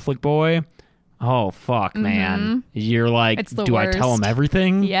little Catholic boy. Oh, fuck, man. You're like, It's the do I tell worst. him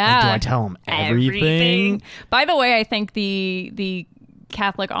everything? Yeah. Like, do I tell him everything? By the way, I think the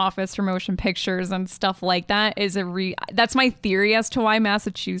Catholic Office for Motion Pictures and stuff like that is that's my theory as to why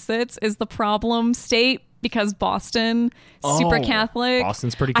Massachusetts is the problem state, because Boston super Catholic.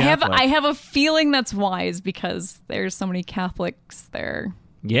 Boston's pretty Catholic. I have a feeling that's why, is because there's so many Catholics there.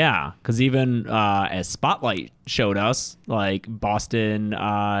 Yeah, because even as Spotlight showed us, like Boston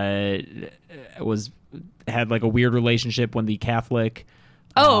had like a weird relationship when the Catholic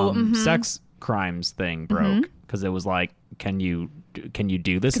sex crimes thing broke, because it was like, can you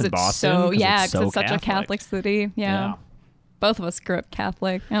do this in Boston? Because it's such a Catholic city. Yeah. Both of us grew up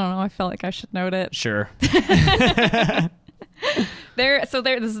Catholic. I don't know. I felt like I should note it. Sure. This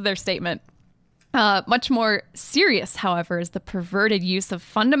is their statement. Much more serious, however, is the perverted use of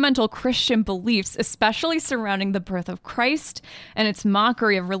fundamental Christian beliefs, especially surrounding the birth of Christ, and its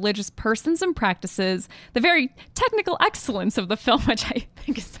mockery of religious persons and practices, the very technical excellence of the film, which I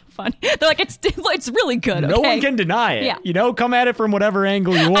think is so funny. They're like, it's really good. No one can deny it. Yeah. You know, come at it from whatever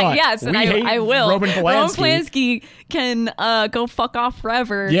angle you want. Yes, and We hate I will. Roman Polanski. Can go fuck off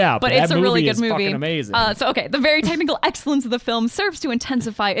forever. Yeah, but that it's a really movie good is movie. fucking amazing. The very technical excellence of the film serves to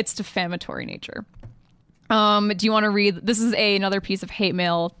intensify its defamatory nature. Do you want to read? This is another piece of hate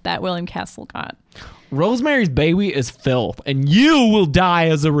mail that William Castle got. Rosemary's Baby is filth, and you will die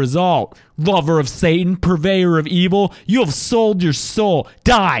as a result. Lover of Satan, purveyor of evil, you have sold your soul.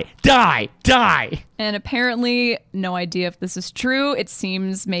 Die, die, die. And apparently, no idea if this is true. It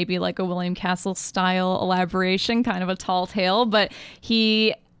seems maybe like a William Castle style elaboration, kind of a tall tale, but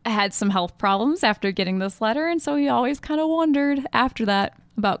he had some health problems after getting this letter, and so he always kind of wondered after that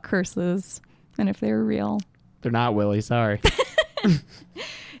about curses and if they were real. They're not, Willie. Sorry.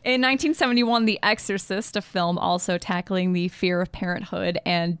 In 1971, The Exorcist, a film also tackling the fear of parenthood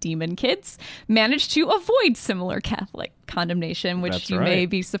and demon kids, managed to avoid similar Catholic condemnation, which That's you right. may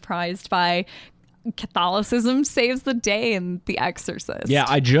be surprised by. Catholicism saves the day in The Exorcist. Yeah,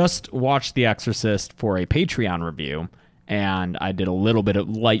 I just watched The Exorcist for a Patreon review, and I did a little bit of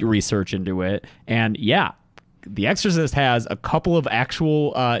light research into it. And yeah, The Exorcist has a couple of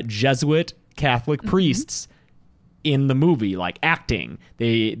actual Jesuit Catholic priests in the movie, like acting.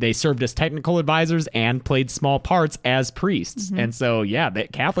 They served as technical advisors and played small parts as priests. And so, yeah, the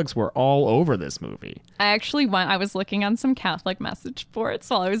Catholics were all over this movie. I was looking on some Catholic message boards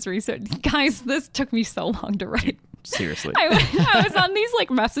while I was researching. Guys, this took me so long to write. Seriously. I was on these like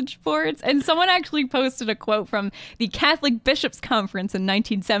message boards, and someone actually posted a quote from the Catholic Bishops' Conference in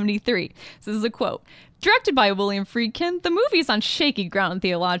 1973. This is a quote. Directed by William Friedkin, the movie is on shaky ground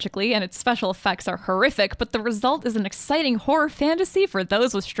theologically, and its special effects are horrific, but the result is an exciting horror fantasy for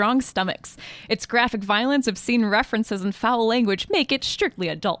those with strong stomachs. Its graphic violence, obscene references, and foul language make it strictly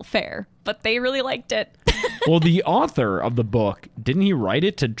adult fare. But they really liked it. Well, the author of the book, didn't he write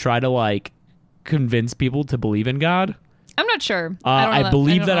it to try to, like, convince people to believe in God? I'm not sure. I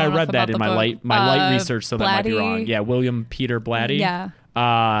believe that I don't know read enough that in about the my book. light research, so that might be Blatty. wrong. Yeah, William Peter Blatty. Yeah.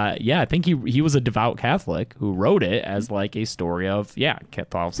 I think he was a devout Catholic who wrote it as like a story of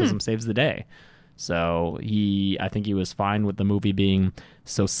Catholicism saves the day. So I think he was fine with the movie being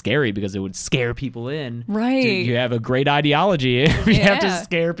so scary because it would scare people in. Right. You have a great ideology if you have to Yeah.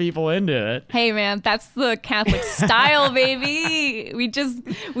 scare people into it. Hey man, that's the Catholic style, baby. We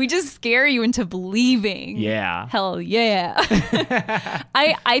just scare you into believing. Yeah. Hell yeah.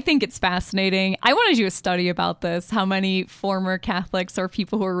 I think it's fascinating. I want to do a study about this, how many former Catholics or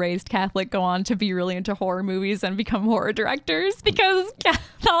people who were raised Catholic go on to be really into horror movies and become horror directors, because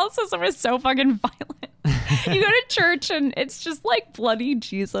Catholicism is so fucking violent. You go to church and it's just like bloody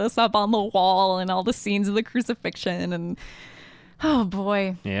Jesus up on the wall and all the scenes of the crucifixion, and oh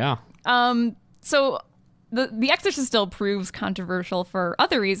boy. Yeah. So the Exorcist still proves controversial for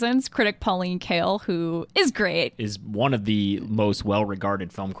other reasons. Critic Pauline Kael, who is great. Is one of the most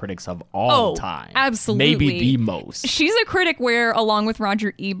well-regarded film critics of all time. Absolutely. Maybe the most. She's a critic where, along with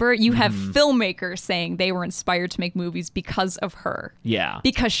Roger Ebert, you have filmmakers saying they were inspired to make movies because of her. Yeah.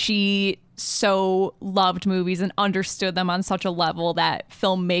 Because she so loved movies and understood them on such a level that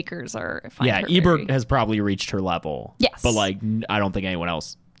filmmakers find her Ebert very- has probably reached her level. Yes. But like I don't think anyone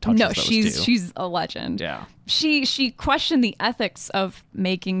else touches No, those two. she's a legend. Yeah. She questioned the ethics of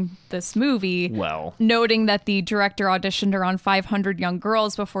making this movie. Well. Noting that the director auditioned around 500 young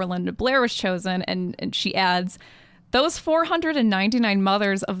girls before Linda Blair was chosen, and she adds, those 499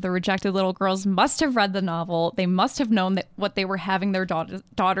 mothers of the rejected little girls must have read the novel. They must have known that what they were having their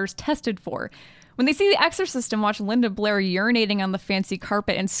daughters tested for. When they see The Exorcist and watch Linda Blair urinating on the fancy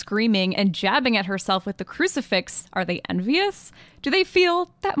carpet and screaming and jabbing at herself with the crucifix, are they envious? Do they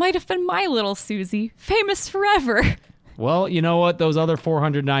feel, that might have been my little Susie, famous forever? Well, you know what? Those other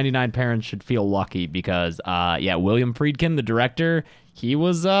 499 parents should feel lucky because, William Friedkin, the director, he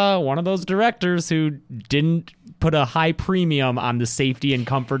was one of those directors who didn't put a high premium on the safety and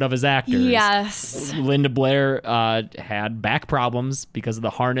comfort of his actors. Yes. Linda Blair had back problems because of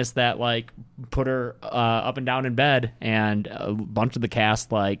the harness that like put her up and down in bed, and a bunch of the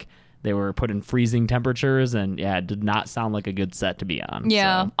cast they were put in freezing temperatures, and it did not sound like a good set to be on.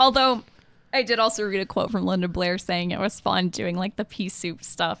 Yeah. So. Although I did also read a quote from Linda Blair saying it was fun doing like the pea soup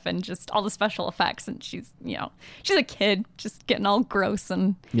stuff and just all the special effects, and she's a kid just getting all gross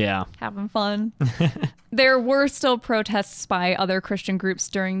and having fun. There were still protests by other Christian groups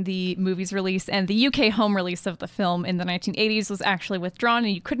during the movie's release, and the UK home release of the film in the 1980s was actually withdrawn,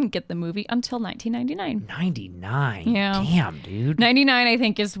 and you couldn't get the movie until 1999. 99? Yeah. Damn, dude. 99, I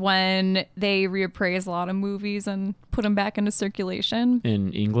think, is when they reappraised a lot of movies and put them back into circulation.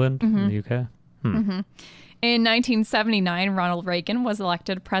 In England? In the UK? In 1979, Ronald Reagan was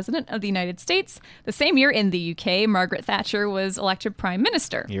elected President of the United States. The same year in the UK, Margaret Thatcher was elected Prime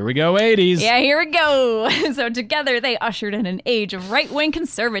Minister. Here we go, 80s. Yeah, here we go. So together they ushered in an age of right-wing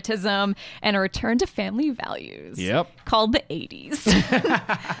conservatism and a return to family values. Yep. Called the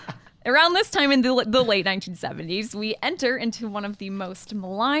 80s. Around this time in the late 1970s, we enter into one of the most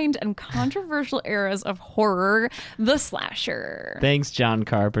maligned and controversial eras of horror, the slasher. Thanks, John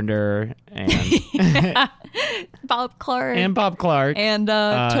Carpenter and Bob Clark. Bob Clark. And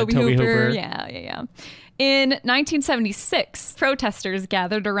Toby Tobe Hooper. Hooper. Yeah. In 1976, protesters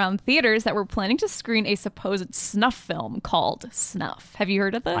gathered around theaters that were planning to screen a supposed snuff film called Snuff. Have you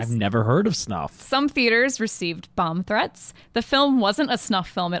heard of this? I've never heard of Snuff. Some theaters received bomb threats. The film wasn't a snuff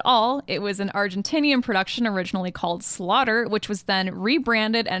film at all. It was an Argentinian production originally called Slaughter, which was then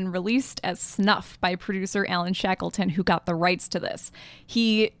rebranded and released as Snuff by producer Alan Shackleton, who got the rights to this.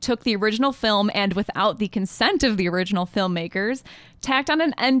 He took the original film and, without the consent of the original filmmakers, tacked on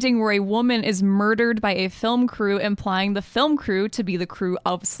an ending where a woman is murdered by a film crew, implying the film crew to be the crew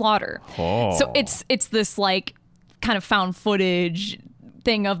of Slaughter. Oh. So it's this like kind of found footage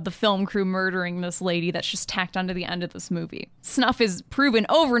thing of the film crew murdering this lady that's just tacked onto the end of this movie. Snuff is proven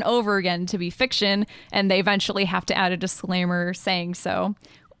over and over again to be fiction, and they eventually have to add a disclaimer saying so.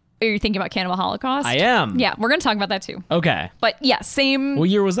 Are you thinking about Cannibal Holocaust? I am. Yeah, we're going to talk about that too. Okay. But yeah, same. What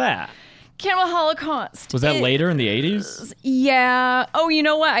year was that? Cannibal Holocaust. Was that later in the 80s? Yeah. Oh, you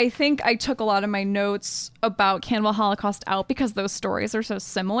know what? I think I took a lot of my notes about Cannibal Holocaust out because those stories are so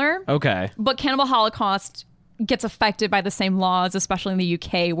similar. Okay. But Cannibal Holocaust gets affected by the same laws, especially in the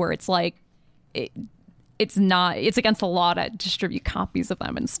UK, where it's like it's against the law to distribute copies of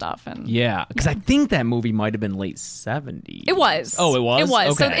them and stuff. And yeah, because I think that movie might have been late 70s. It was. Oh, it was? It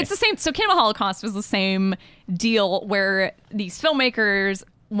was. So Okay. it's the same. So Cannibal Holocaust was the same deal where these filmmakers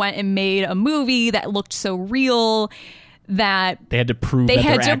went and made a movie that looked so real that They had to prove they that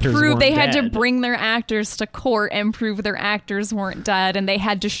had their to actors prove weren't they had to dead. bring their actors to court and prove their actors weren't dead, and they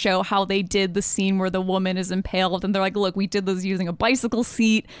had to show how they did the scene where the woman is impaled, and they're like, look, we did this using a bicycle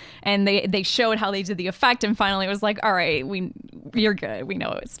seat, and they showed how they did the effect, and finally it was like, all right, you're good, we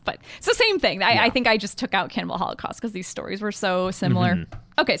know it's, but so same thing. I think I just took out Cannibal Holocaust because these stories were so similar. Mm-hmm.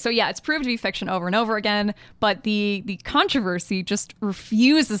 Okay, so yeah, it's proved to be fiction over and over again, but the controversy just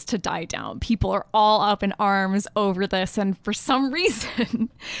refuses to die down. People are all up in arms over this, and for some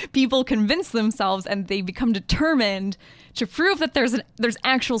reason, people convince themselves and they become determined to prove that there's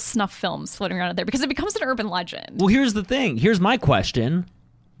actual snuff films floating around out there because it becomes an urban legend. Well, here's the thing. Here's my question.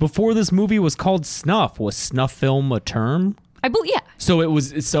 Before this movie was called Snuff, was snuff film a term? I believe, yeah.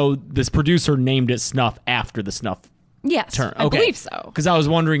 So this producer named it Snuff after the snuff Yes, term. I believe so. Because I was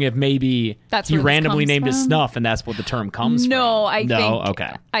wondering if maybe That's he where this randomly comes named it from. Snuff, and that's what the term comes from.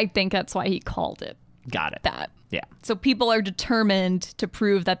 Okay, I think that's why he called it got it. that. Yeah. So people are determined to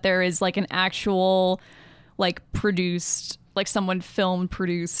prove that there is like an actual like produced, like someone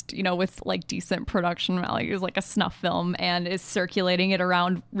produced, with like decent production values, like a snuff film, and is circulating it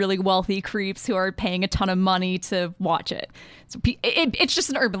around really wealthy creeps who are paying a ton of money to watch it. So it's just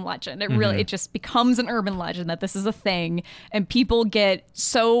an urban legend. It just becomes an urban legend that this is a thing, and people get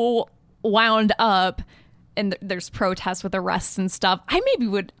so wound up. And there's protests with arrests and stuff. I maybe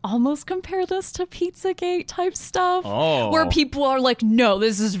would almost compare this to Pizzagate type stuff. Oh. Where people are like, no,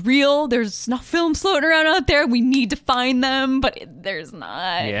 this is real. There's snuff films floating around out there. We need to find them, but there's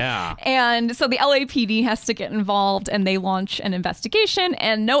not. Yeah. And so the LAPD has to get involved, and they launch an investigation,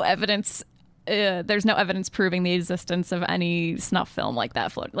 and no evidence. There's no evidence proving the existence of any snuff film like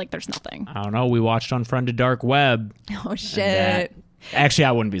that. Like there's nothing. I don't know. We watched Unfriended Dark Web. Oh, shit. Actually,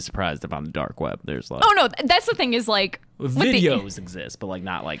 I wouldn't be surprised if on the dark web there's like... Oh, no. That's the thing is like... videos exist, but like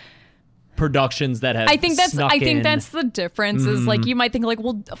not like productions that have I think that's in. the difference is like you might think like,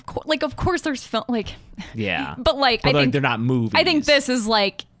 well, of course there's film like... Yeah. But like, I think... they're not movies. I think this is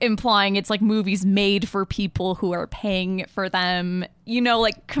like implying it's like movies made for people who are paying for them,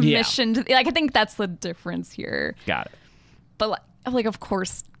 like commissioned. Like, I think that's the difference here. Got it. But like of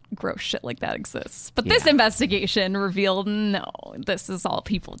course... gross shit like that exists. But this investigation revealed, no, this is all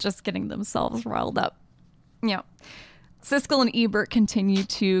people just getting themselves riled up. Yeah. Siskel and Ebert continue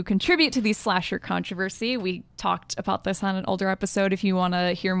to contribute to the slasher controversy. We talked about this on an older episode if you want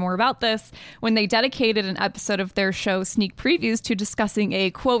to hear more about this, when they dedicated an episode of their show Sneak Previews to discussing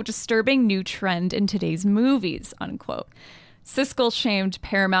a, quote, disturbing new trend in today's movies, unquote. Siskel shamed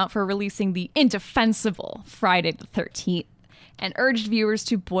Paramount for releasing the indefensible Friday the 13th. And urged viewers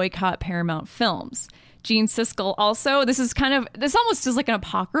to boycott Paramount films. Gene Siskel also, this almost is like an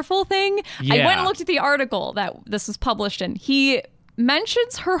apocryphal thing. Yeah. I went and looked at the article that this was published in. He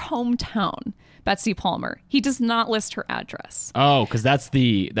mentions her hometown, Betsy Palmer. He does not list her address. Oh, because that's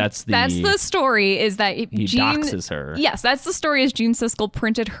the story is that he Gene doxes her. Yes, that's the story is Gene Siskel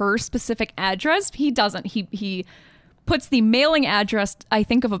printed her specific address. He doesn't. He puts the mailing address, I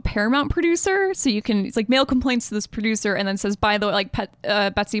think, of a Paramount producer. So you can, it's like mail complaints to this producer and then says, by the way, like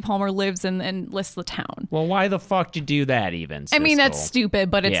Betsy Palmer lives and lists the town. Well, why the fuck did you do that even, Siskel? I mean, that's stupid,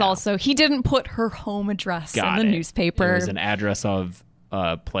 but it's Yeah. also, he didn't put her home address Got in the it. newspaper. It was an address of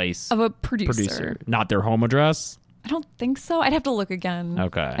a place. Of a producer. Not their home address? I don't think so. I'd have to look again.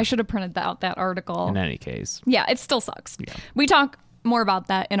 Okay. I should have printed out that article. In any case. Yeah, it still sucks. Yeah. We talk more about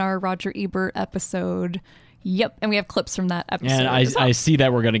that in our Roger Ebert episode. Yep, and we have clips from that episode. And as well. I see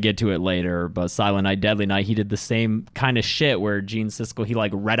that we're going to get to it later, but Silent Night, Deadly Night, he did the same kind of shit where Gene Siskel, he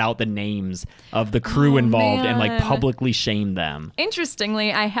like read out the names of the crew involved and like man. publicly shamed them.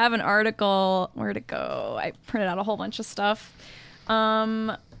 Interestingly, I have an article. Where'd it go? I printed out a whole bunch of stuff.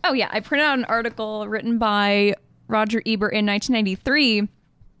 I printed out an article written by Roger Ebert in 1993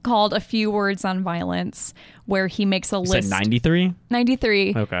 called A Few Words on Violence, where he makes a You list. said 93?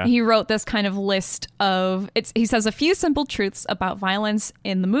 93. Okay. He wrote this kind of list of he says a few simple truths about violence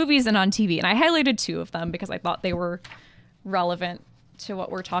in the movies and on TV. And I highlighted 2 of them because I thought they were relevant to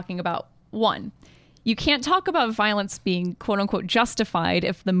what we're talking about. 1, you can't talk about violence being quote unquote justified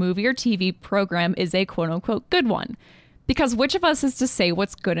if the movie or TV program is a quote unquote good one. Because which of us is to say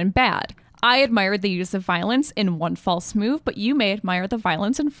what's good and bad? I admired the use of violence in One False Move, but you may admire the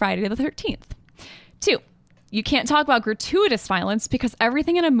violence in Friday the 13th. 2, you can't talk about gratuitous violence because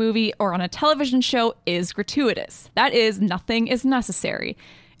everything in a movie or on a television show is gratuitous. That is, nothing is necessary.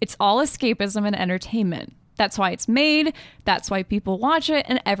 It's all escapism and entertainment. That's why it's made, that's why people watch it,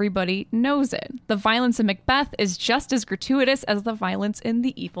 and everybody knows it. The violence in Macbeth is just as gratuitous as the violence in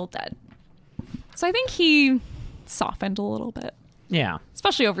The Evil Dead. So I think he softened a little bit. Yeah.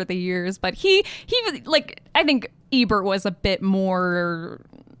 Especially over the years, but he like, I think Ebert was a bit more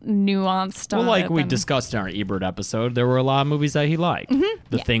nuanced. Well, like we than- discussed in our Ebert episode, there were a lot of movies that he liked.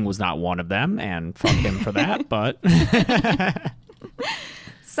 The Thing was not one of them, and fuck him for that, but...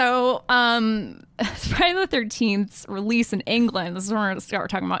 So, Friday the 13th's release in England, this is where we're going to start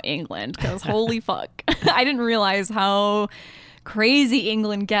talking about England, because holy fuck. I didn't realize how crazy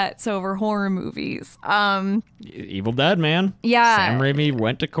England gets over horror movies. Evil Dead, man. Yeah. Sam Raimi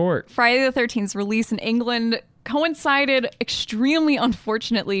went to court. Friday the 13th's release in England coincided extremely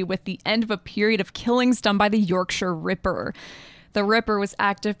unfortunately with the end of a period of killings done by the Yorkshire Ripper. The Ripper was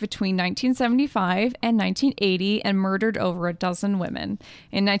active between 1975 and 1980 and murdered over a dozen women.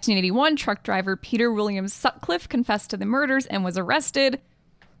 In 1981, truck driver Peter William Sutcliffe confessed to the murders and was arrested.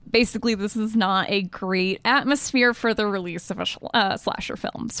 Basically, this is not a great atmosphere for the release of a slasher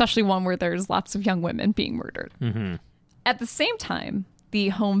film, especially one where there's lots of young women being murdered. Mm-hmm. At the same time, the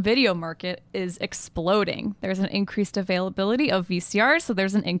home video market is exploding. There's an increased availability of VCRs, so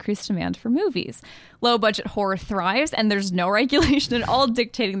there's an increased demand for movies. Low-budget horror thrives, and there's no regulation at all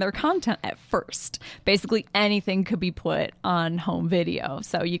dictating their content at first. Basically, anything could be put on home video.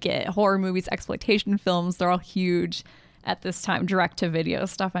 So you get horror movies, exploitation films, they're all huge at this time, direct-to-video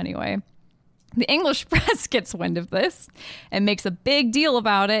stuff anyway. The English press gets wind of this and makes a big deal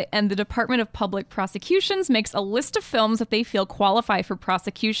about it, and the Department of Public Prosecutions makes a list of films that they feel qualify for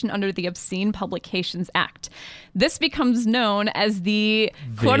prosecution under the Obscene Publications Act. This becomes known as the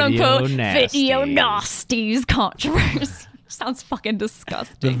quote-unquote video nasties controversy. Sounds fucking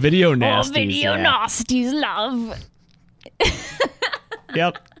disgusting. The video nasties. Oh, video nasties love.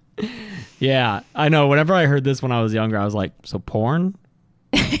 Yep. Yeah, I know. Whenever I heard this when I was younger, I was like, so porn?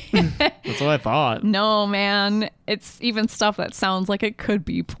 That's what I thought. No, man. It's even stuff that sounds like it could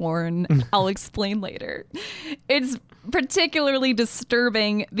be porn. I'll explain later. It's particularly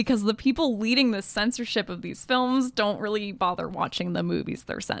disturbing because the people leading the censorship of these films don't really bother watching the movies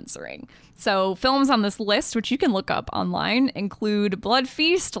they're censoring. So films on this list, which you can look up online, include Blood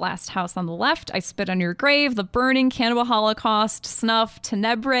Feast, Last House on the Left, I Spit on Your Grave, The Burning, Cannibal Holocaust, Snuff,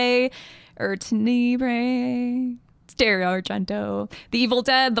 Tenebrae, Stereo Argento, The Evil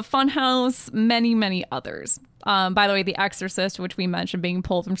Dead, The Funhouse, many, many others. By the way, The Exorcist, which we mentioned being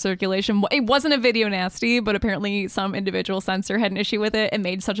pulled from circulation, it wasn't a video nasty, but apparently some individual censor had an issue with it and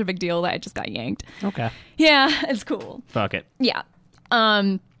made such a big deal that it just got yanked. Okay. Yeah, it's cool. Fuck it. Yeah.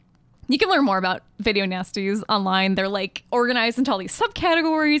 You can learn more about video nasties online. They're like organized into all these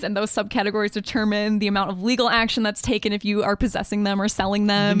subcategories, and those subcategories determine the amount of legal action that's taken if you are possessing them or selling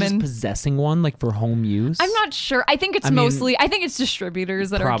them. Just And possessing one, like for home use? I'm not sure. I think it's I think it's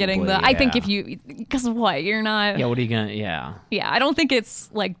distributors that are getting the. probably, I think yeah. if you, because what you're not. Yeah, what are you gonna? Yeah. Yeah, I don't think it's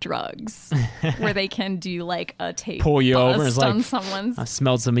like drugs where they can do like a tape Pull you over and it's bust on like, someone's. I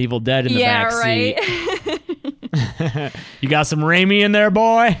smelled some Evil Dead in the back right. seat. You got some Raimi in there,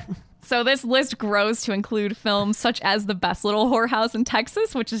 boy? So this list grows to include films such as The Best Little Whorehouse in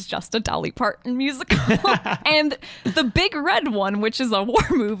Texas, which is just a Dolly Parton musical, and The Big Red One, which is a war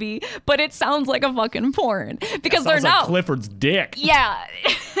movie, but it sounds like a fucking porn because they're Sounds like not. Clifford's dick. Yeah.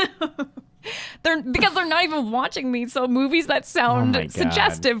 Because they're not even watching me, so movies that sound Oh my God.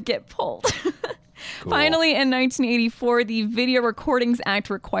 suggestive get pulled. Finally, in 1984, the Video Recordings Act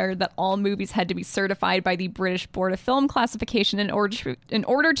required that all movies had to be certified by the British Board of Film Classification in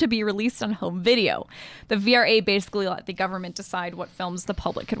order to be released on home video. The VRA basically let the government decide what films the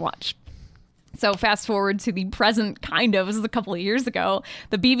public could watch. So fast forward to the present, kind of, this is a couple of years ago,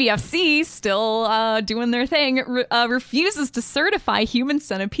 the BBFC, still doing their thing, refuses to certify Human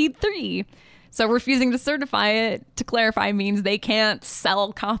Centipede 3. So refusing to certify it, to clarify, means they can't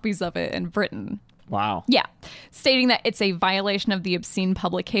sell copies of it in Britain. Wow. Yeah. Stating that it's a violation of the Obscene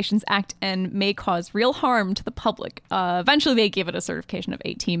Publications Act and may cause real harm to the public. Eventually they gave it a certification of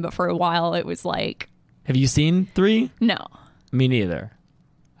 18, but for a while it was like... Have you seen 3? No. Me neither.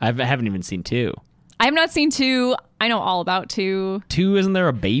 I haven't even seen 2. I have not seen 2. I know all about 2. 2, isn't there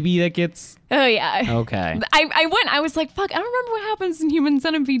a baby that gets... Oh, yeah. Okay. I was like, fuck, I don't remember what happens in Human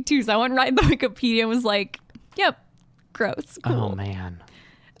Centipede 2. So I went right to the Wikipedia and was like, yep, gross, cool. Oh, man.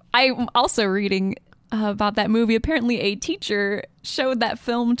 I'm also reading about that movie. Apparently a teacher showed that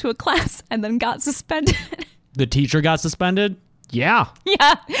film to a class and then got suspended. The teacher got suspended? Yeah.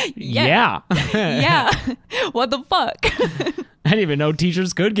 Yeah. Yeah. What the fuck? I didn't even know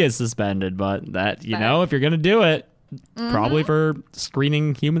teachers could get suspended, but that, you know, if you're going to do it, probably for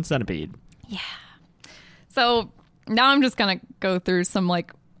screening Human Centipede. Yeah. So now I'm just going to go through some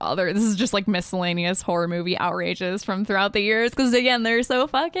this is just miscellaneous horror movie outrages from throughout the years. Because again, there's so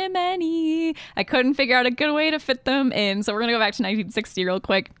fucking many. I couldn't figure out a good way to fit them in. So we're going to go back to 1960 real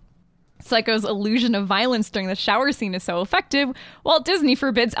quick. Psycho's illusion of violence during the shower scene is so effective, Walt Disney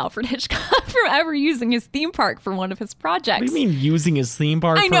forbids Alfred Hitchcock from ever using his theme park for one of his projects. What do you mean using his theme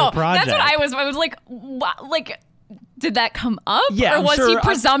park for a project? That's what I was like, what? Did that come up? Yeah, or was he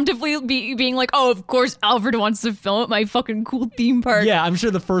presumptively being like, oh, of course Alfred wants to film at my fucking cool theme park? Yeah, I'm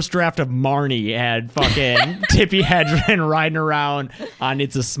sure the first draft of Marnie had fucking Tippi Hedren riding around on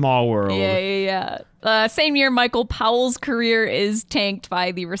It's a Small World. Yeah. Same year, Michael Powell's career is tanked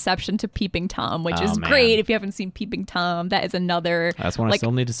by the reception to Peeping Tom, which is great. If you haven't seen Peeping Tom, that is another... That's one I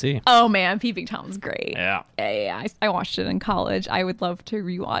still need to see. Oh, man, Peeping Tom's great. Yeah. I watched it in college. I would love to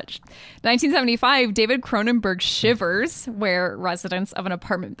rewatch. 1975, David Cronenberg's Shivers, where residents of an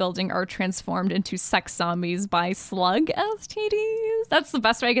apartment building are transformed into sex zombies by slug STDs. That's the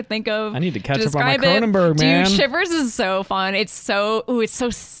best way I could think of. I need to catch up on my Cronenberg, man. Dude, Shivers is so fun. It's so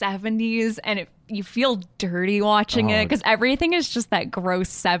 70s, and you feel dirty watching it because everything is just that gross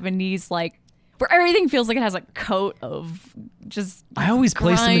 70s, where everything feels like it has a coat of just I always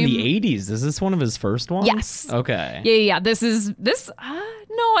grime. placed him in the 80s. Is this one of his first ones? Yes. Okay. Yeah. No,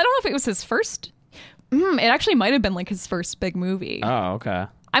 I don't know if it was his first. It actually might have been his first big movie. Oh, okay.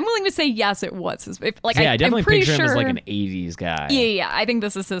 I'm willing to say yes, it was his. I definitely I'm pretty picture sure, him as an 80s guy. Yeah. I think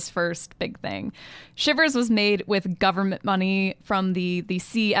this is his first big thing. Shivers was made with government money from the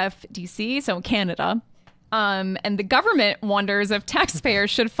CFDC, so Canada. And the government wonders if taxpayers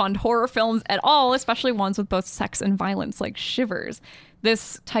should fund horror films at all, especially ones with both sex and violence like Shivers.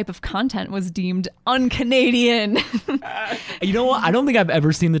 This type of content was deemed un-Canadian. You know what? I don't think I've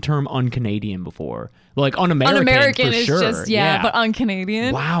ever seen the term un-Canadian before. Un-American, Un-American for is sure. just, but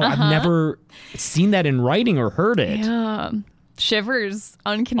un-Canadian. Wow, I've never seen that in writing or heard it. Yeah. Shivers,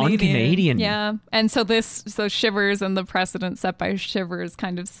 un-Canadian. Un-Canadian. Yeah. And so Shivers and the precedent set by Shivers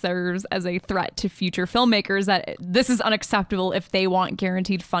kind of serves as a threat to future filmmakers that this is unacceptable if they want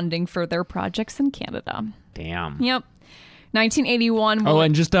guaranteed funding for their projects in Canada. Damn. Yep. 1981. Oh,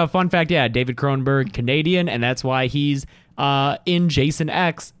 and just a fun fact, David Cronenberg, Canadian, and that's why he's in Jason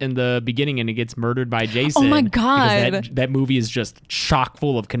X in the beginning, and he gets murdered by Jason. Oh my God. Because that movie is just chock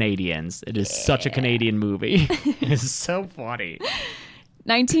full of Canadians. It is such a Canadian movie. It is so funny.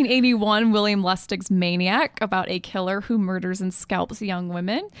 1981, William Lustig's Maniac, about a killer who murders and scalps young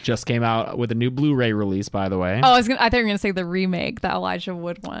women. Just came out with a new Blu-ray release, by the way. Oh, I thought you were going to say the remake, the Elijah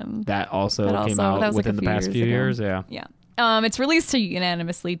Wood one. That also came out within the past few years. Yeah. It's released to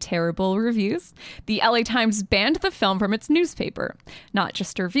unanimously terrible reviews. The LA Times banned the film from its newspaper. Not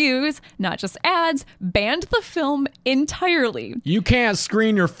just reviews, not just ads, banned the film entirely. You can't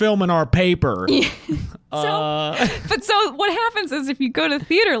screen your film in our paper. So what happens is if you go to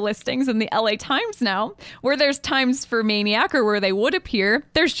theater listings in the LA Times now, where there's times for Maniac or where they would appear,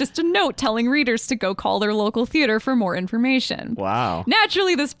 there's just a note telling readers to go call their local theater for more information. Wow.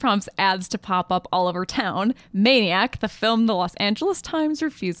 Naturally, this prompts ads to pop up all over town. Maniac, the film the Los Angeles Times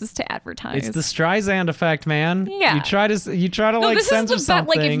refuses to advertise. It's the Streisand effect, man. Yeah. You try to censor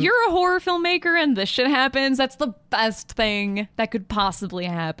something. If you're a horror filmmaker and this shit happens, that's the best thing that could possibly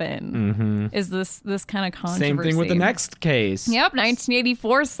happen. Is this kind kind of controversy. Same thing with the next case. Yep,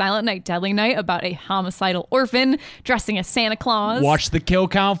 1984, Silent Night, Deadly Night, about a homicidal orphan dressing as Santa Claus. Watch the kill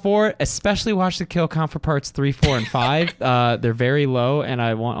count for it, especially watch the kill count for parts 3, 4, and 5. They're very low, and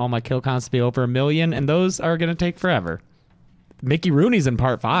I want all my kill counts to be over 1 million, and those are going to take forever. Mickey Rooney's in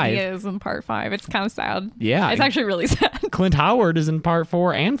part 5. He is in part 5. It's kind of sad. Yeah. It's actually really sad. Clint Howard is in part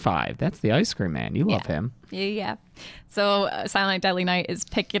 4 and 5. That's the ice cream man. You love him. Yeah. So Silent Night, Deadly Night is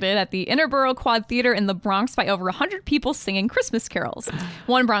picketed at the Interborough Quad Theater in the Bronx by over 100 people singing Christmas carols.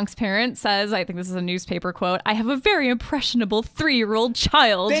 One Bronx parent says, I think this is a newspaper quote, "I have a very impressionable 3-year-old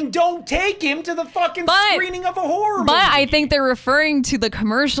child." Then don't take him to the fucking screening of a horror movie. But I think they're referring to the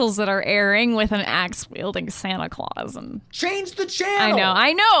commercials that are airing with an axe-wielding Santa Claus. And change the channel.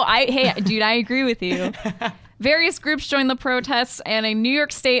 I know. Hey, dude, I agree with you. Various groups joined the protests, and a New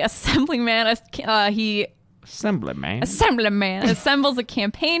York State assemblyman, assembles a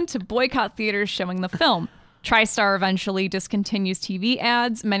campaign to boycott theaters showing the film. TriStar eventually discontinues TV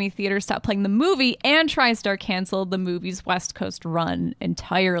ads. Many theaters stopped playing the movie, and TriStar canceled the movie's West Coast run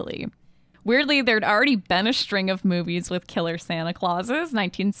entirely. Weirdly, there'd already been a string of movies with killer Santa Clauses.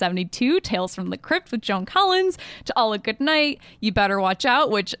 1972, Tales from the Crypt with Joan Collins, To All a Good Night, You Better Watch Out,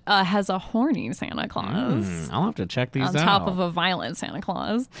 which has a horny Santa Claus. I'll have to check these out. On top of a violent Santa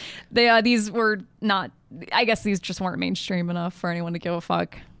Claus. These were not, I guess these just weren't mainstream enough for anyone to give a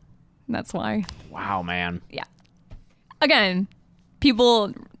fuck. That's why. Wow, man. Yeah. Again,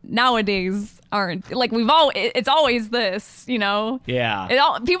 people nowadays aren't like it's always this, you know.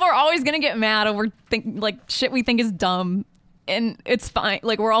 Yeah. People are always gonna get mad over shit we think is dumb, and it's fine.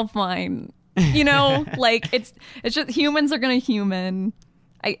 Like, we're all fine, you know. Like, it's just humans are gonna human.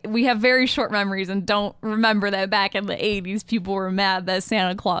 We have very short memories and don't remember that back in the 80s people were mad that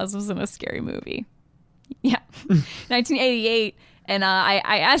Santa Claus was in a scary movie. Yeah. 1988. And I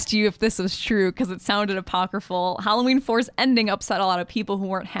asked you if this was true because it sounded apocryphal. Halloween 4's ending upset a lot of people who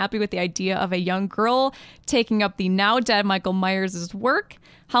weren't happy with the idea of a young girl taking up the now dead Michael Myers' work.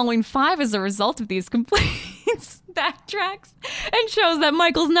 Halloween 5, as a result of these complaints, backtracks and shows that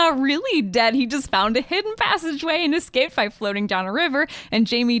Michael's not really dead. He just found a hidden passageway and escaped by floating down a river. And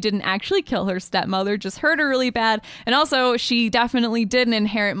Jamie didn't actually kill her stepmother, just hurt her really bad. And also, she definitely didn't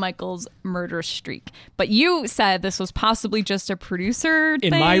inherit Michael's murder streak. But you said this was possibly just a producer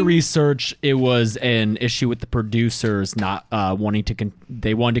thing. In my research, it was an issue with the producers not wanting to.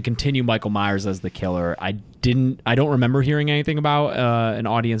 They wanted to continue Michael Myers as the killer. I don't remember hearing anything about an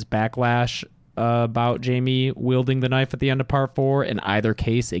audience backlash about Jamie wielding the knife at the end of part 4. In either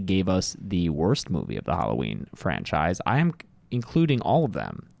case, it gave us the worst movie of the Halloween franchise. I am including all of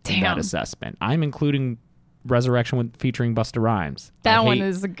them in that assessment. I'm including Resurrection featuring Busta Rhymes. That one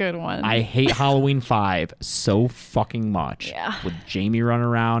is a good one. I hate Halloween 5 so fucking much. Yeah. With Jamie running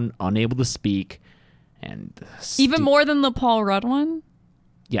around, unable to speak, and even more than the Paul Rudd one?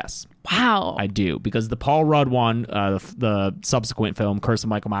 Yes. Wow. I do, because the Paul Rudd one, the subsequent film, Curse of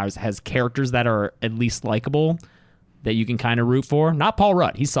Michael Myers, has characters that are at least likable that you can kind of root for. Not Paul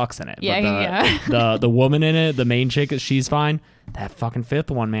Rudd. He sucks in it. Yeah, but the woman in it, the main chick, she's fine. That fucking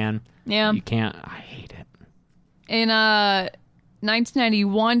 5th one, man. Yeah. You can't. I hate it. In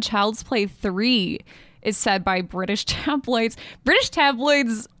 1991, Child's Play 3 is said by British tabloids. British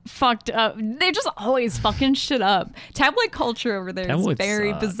tabloids fucked up. They just always fucking shit up. Tabloid culture over there is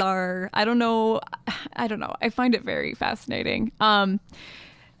very bizarre. I don't know. I find it very fascinating.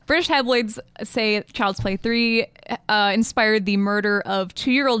 British tabloids say Child's Play 3 inspired the murder of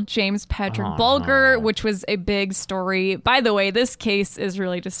 2-year-old James Patrick Bulger, which was a big story. By the way, this case is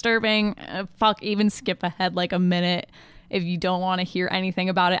really disturbing. Even skip ahead like a minute if you don't want to hear anything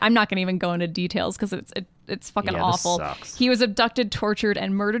about it. I'm not going to even go into details because it's fucking awful. This sucks. He was abducted, tortured,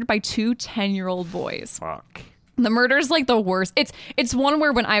 and murdered by 2 10-year-old boys. Fuck. The murder is like the worst. It's one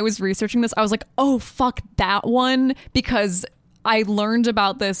where when I was researching this, I was like, oh, fuck that one, because I learned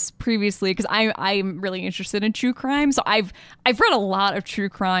about this previously because I'm really interested in true crime. So I've read a lot of true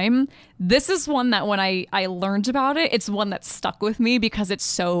crime. This is one that when I learned about it, it's one that stuck with me because it's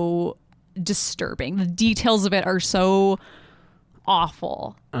so disturbing. The details of it are so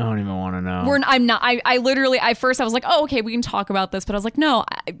awful. I don't even want to know. I literally, at first I was like, oh, okay, we can talk about this. But I was like, no,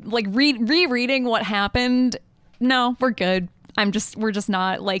 rereading what happened. No, we're good. We're just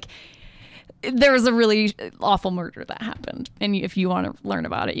not like, there was a really awful murder that happened. And if you want to learn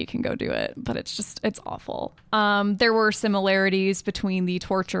about it, you can go do it. But it's awful. There were similarities between the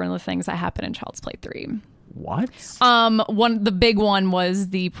torture and the things that happened in Child's Play 3. What? The big one was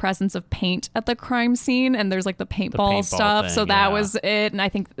the presence of paint at the crime scene, and there's like the paintball stuff. thing, So that yeah. was it, and I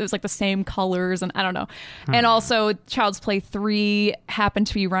think it was like the same colors, and I don't know. And also, Child's Play 3 happened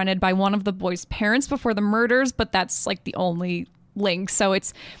to be rented by one of the boys' parents before the murders, but that's like the only link. So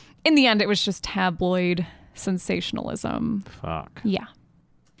it's in the end, it was just tabloid sensationalism. Fuck. Yeah.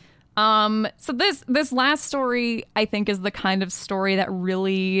 So this last story, I think, is the kind of story that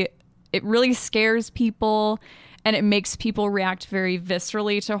really scares people, and it makes people react very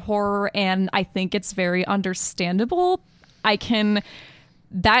viscerally to horror, and I think it's very understandable.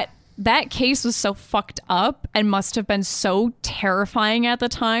 That case was so fucked up and must have been so terrifying at the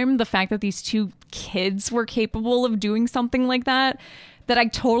time, the fact that these two kids were capable of doing something like that I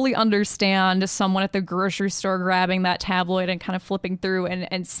totally understand someone at the grocery store grabbing that tabloid and kind of flipping through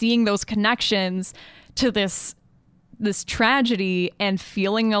and seeing those connections to this tragedy and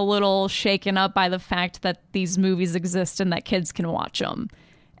feeling a little shaken up by the fact that these movies exist and that kids can watch them,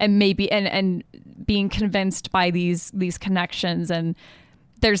 and maybe and being convinced by these connections. And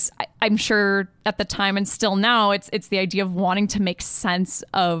I'm sure at the time and still now, it's the idea of wanting to make sense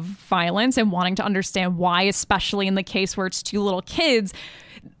of violence and wanting to understand why, especially in the case where it's two little kids.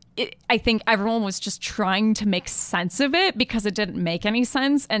 I think everyone was just trying to make sense of it because it didn't make any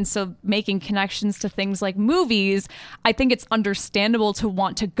sense. And so making connections to things like movies, I think it's understandable to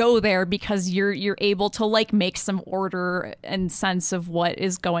want to go there because you're able to like make some order and sense of what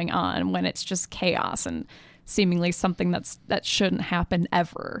is going on when it's just chaos and seemingly something that shouldn't happen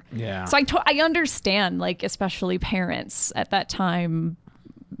ever. Yeah. So I understand, like, especially parents at that time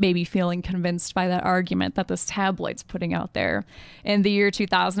maybe feeling convinced by that argument that this tabloid's putting out there. In the year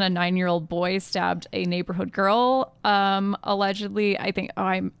 2000, a 9-year-old boy stabbed a neighborhood girl, allegedly. I think,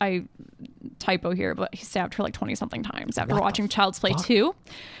 I typo here, but he stabbed her like 20-something times after watching Child's Play 2.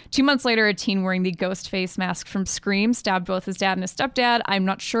 2 months later, a teen wearing the ghost face mask from Scream stabbed both his dad and his stepdad. I'm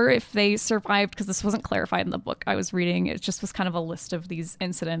not sure if they survived because this wasn't clarified in the book I was reading. It just was kind of a list of these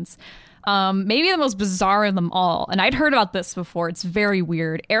incidents. Maybe the most bizarre of them all, and I'd heard about this before, it's very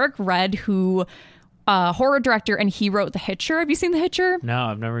weird. Eric Red, who horror director, and he wrote The Hitcher. Have you seen The Hitcher? No,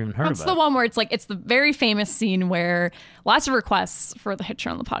 I've never even heard of it. That's the one where it's the very famous scene where lots of requests for The Hitcher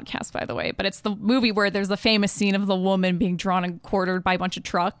on the podcast, by the way, but it's the movie where there's the famous scene of the woman being drawn and quartered by a bunch of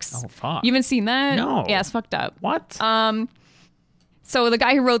trucks. Oh, fuck. You haven't seen that? No. Yeah, it's fucked up. What? So the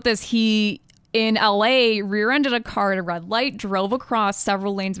guy who wrote this, he in LA rear-ended a car at a red light, drove across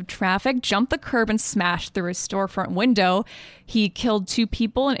several lanes of traffic, jumped the curb, and smashed through a storefront window. He killed 2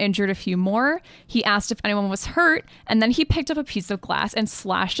 people and injured a few more. He asked if anyone was hurt, and then he picked up a piece of glass and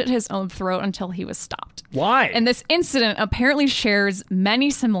slashed at his own throat until he was stopped. Why? And this incident apparently shares many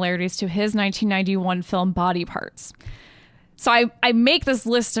similarities to his 1991 film Body Parts. So I make this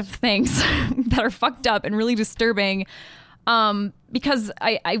list of things that are fucked up and really disturbing, because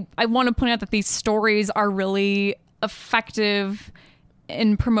I want to point out that these stories are really effective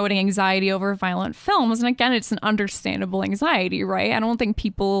in promoting anxiety over violent films. And again, it's an understandable anxiety, right? I don't think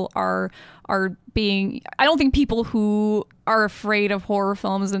people I don't think people who are afraid of horror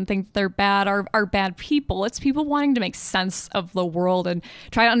films and think they're bad are bad people. It's people wanting to make sense of the world and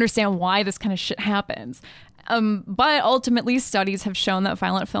try to understand why this kind of shit happens. But ultimately, studies have shown that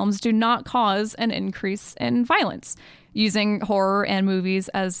violent films do not cause an increase in violence. Using horror and movies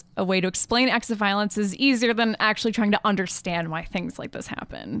as a way to explain acts of violence is easier than actually trying to understand why things like this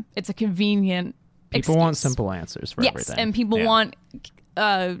happen. It's a convenient People want simple answers for everything. Yes, and people want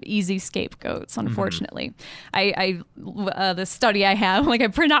easy scapegoats, unfortunately. The study I have, I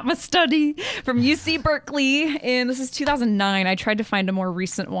print out my study from UC Berkeley, and this is 2009. I tried to find a more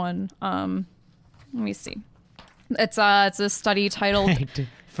recent one. Let me see. It's a study titled...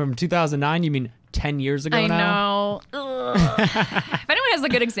 From 2009, you mean 10 years ago now? I know. If anyone has a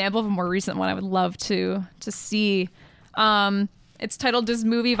good example of a more recent one, I would love to see. It's titled, Does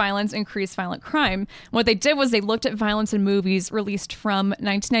Movie Violence Increase Violent Crime? What they did was they looked at violence in movies released from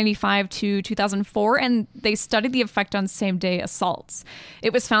 1995 to 2004, and they studied the effect on same-day assaults.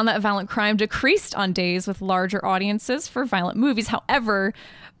 It was found that violent crime decreased on days with larger audiences for violent movies. However,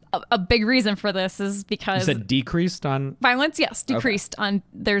 a big reason for this is because... You said decreased on... Violence, yes, decreased on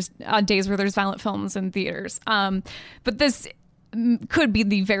days where there's violent films in theaters. But this could be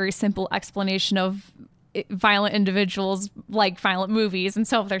the very simple explanation of violent individuals like violent movies, and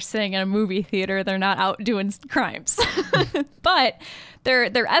so if they're sitting in a movie theater, they're not out doing crimes. But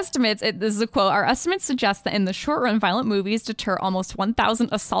their estimates, this is a quote, our estimates suggest that in the short run, violent movies deter almost 1,000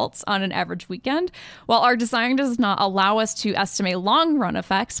 assaults on an average weekend. While our design does not allow us to estimate long run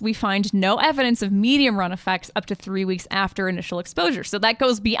effects, we find no evidence of medium run effects up to 3 weeks after initial exposure. So that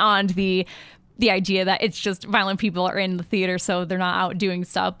goes beyond the the idea that it's just violent people are in the theater, so they're not out doing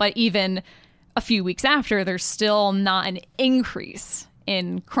stuff. But even a few weeks after, there's still not an increase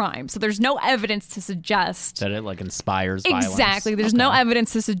in crime. So there's no evidence to suggest that it like inspires violence. Exactly. There's no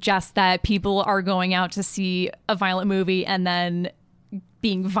evidence to suggest that people are going out to see a violent movie and then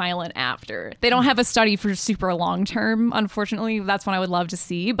being violent after. They don't have a study for super long term, unfortunately. That's one I would love to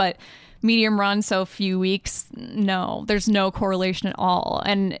see, but medium run, so a few weeks, no, there's no correlation at all.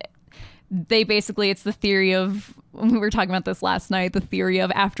 And they basically, it's the theory of, we were talking about this last night, the theory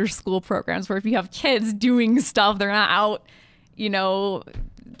of after school programs, where if you have kids doing stuff, they're not out, you know,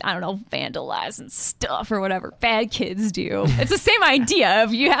 I don't know, vandalizing stuff or whatever bad kids do. It's the same idea.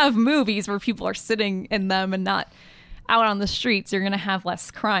 If you have movies where people are sitting in them and not out on the streets, you're going to have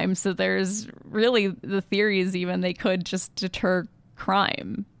less crime. So there's really, the theory is even they could just deter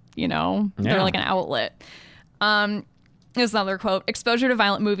crime, you know? Yeah. They're like an outlet. Here's another quote. Exposure to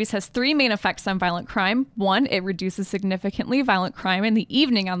violent movies has 3 main effects on violent crime. 1, it reduces significantly violent crime in the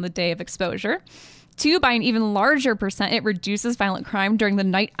evening on the day of exposure. 2, by an even larger percent, it reduces violent crime during the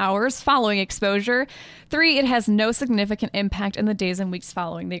night hours following exposure. 3, it has no significant impact in the days and weeks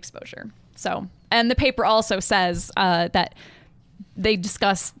following the exposure. So, and the paper also says that they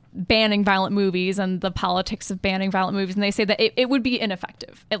discuss banning violent movies and the politics of banning violent movies, and they say that it would be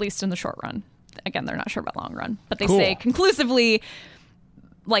ineffective, at least in the short run. Again, they're not sure about long run, but they say conclusively,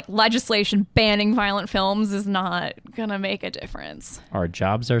 like, legislation banning violent films is not gonna make a difference. Our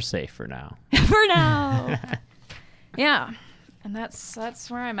jobs are safe for now. For now. Yeah. And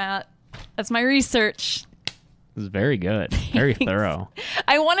that's where I'm at. That's my research. This is very good. Very thorough.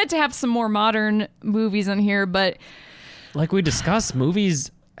 I wanted to have some more modern movies in here, but like we discussed,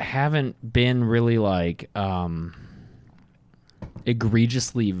 movies haven't been really like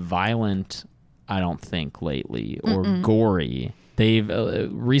egregiously violent, I don't think, lately, or gory. They've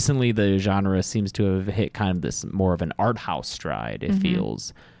recently, the genre seems to have hit kind of this more of an art house stride, it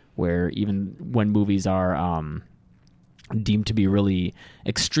feels, where even when movies are deemed to be really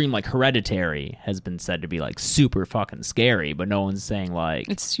extreme, like Hereditary has been said to be like super fucking scary, but no one's saying like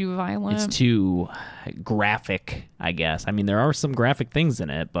it's too violent, it's too graphic, I guess. I mean, there are some graphic things in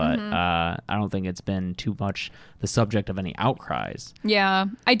it, but I don't think it's been too much the subject of any outcries. Yeah,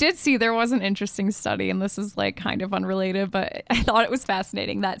 I did see there was an interesting study, and this is like kind of unrelated, but I thought it was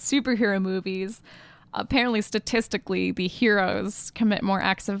fascinating that superhero movies, apparently statistically, the heroes commit more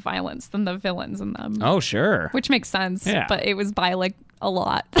acts of violence than the villains in them. Oh, sure. Which makes sense, Yeah. but it was by like a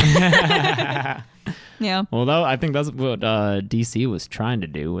lot. Yeah. Well, though, I think that's what DC was trying to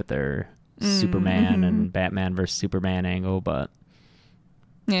do with their Superman and Batman versus Superman angle, but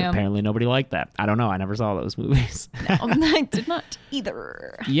apparently nobody liked that. I don't know. I never saw those movies. No, I did not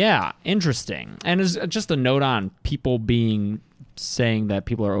either. Yeah, interesting. And as just a note on people saying that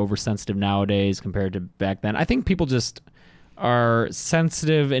people are oversensitive nowadays compared to back then. I think people just are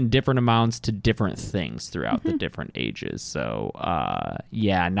sensitive in different amounts to different things throughout the different ages. So,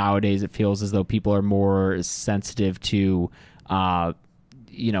 nowadays it feels as though people are more sensitive to,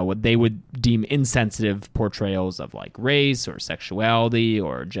 what they would deem insensitive portrayals of like race or sexuality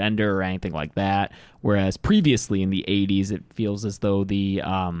or gender or anything like that. Whereas previously in the 80s, it feels as though the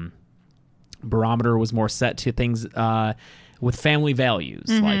barometer was more set to things with family values,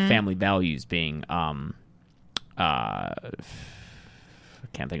 like family values being, I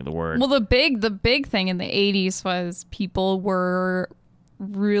can't think of the word. Well, the big thing in the 80s was people were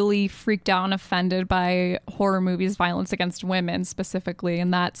really freaked out and offended by horror movies, violence against women specifically,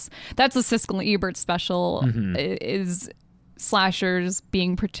 and that's a Siskel and Ebert special, is slashers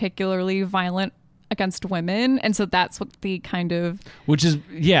being particularly violent against women, and so that's what the kind of, which is,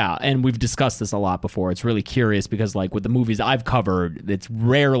 yeah, and we've discussed this a lot before. It's really curious because like with the movies I've covered, it's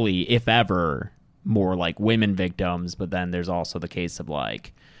rarely, if ever, more like women victims, but then there's also the case of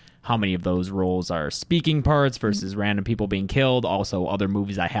like how many of those roles are speaking parts versus random people being killed. Also, other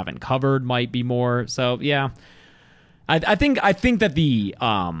movies I haven't covered might be more. So yeah, I think that the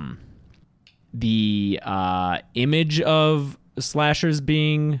image of slashers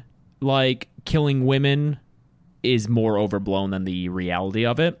being like killing women is more overblown than the reality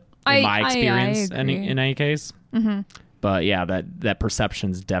of it, in my experience. I agree. In any case. But yeah, that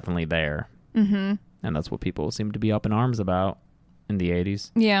perception's definitely there. And that's what people seem to be up in arms about in the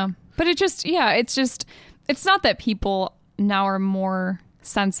 80s. Yeah. But it's not that people now are more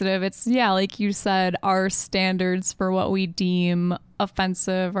sensitive. It's, like you said, our standards for what we deem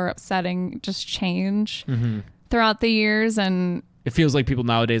offensive or upsetting just change throughout the years. And it feels like people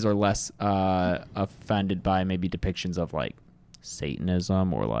nowadays are less offended by maybe depictions of like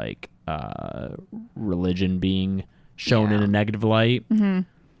Satanism or like religion being shown in a negative light.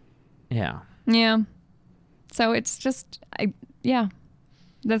 Yeah. Yeah. So it's just,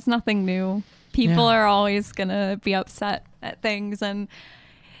 that's nothing new. People are always going to be upset at things, and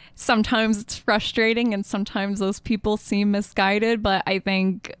sometimes it's frustrating and sometimes those people seem misguided, but I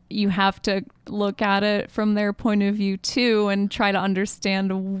think you have to look at it from their point of view too and try to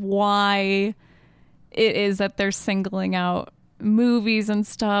understand why it is that they're singling out movies and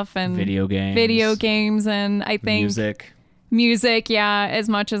stuff and video games, and I think music, yeah, as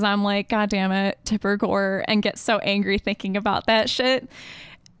much as I'm like, God damn it, Tipper Gore, and get so angry thinking about that shit.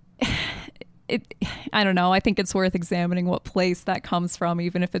 I don't know. I think it's worth examining what place that comes from,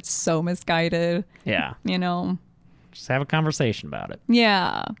 even if it's so misguided. Yeah. You know? Just have a conversation about it.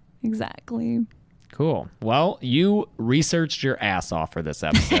 Yeah, exactly. Cool. Well, you researched your ass off for this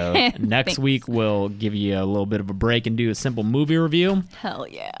episode. Next week, we'll give you a little bit of a break and do a simple movie review. Hell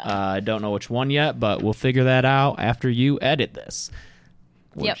yeah. I don't know which one yet, but we'll figure that out after you edit this.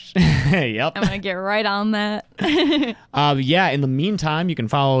 Yep. Yep. I'm going to get right on that. Yeah, in the meantime, you can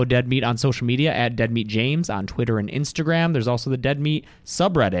follow Dead Meat on social media at Dead Meat James on Twitter and Instagram. There's also the Dead Meat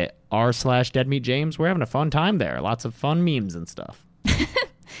subreddit, r/Dead Meat James. We're having a fun time there. Lots of fun memes and stuff.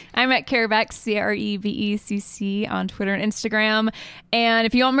 I'm at Carebec, CREVECC on Twitter and Instagram. And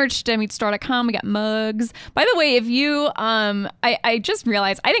if you want merch, deadmeatstore.com. We got mugs. By the way, if you, I just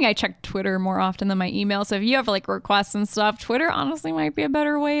realized, I think I check Twitter more often than my email. So if you have like requests and stuff, Twitter honestly might be a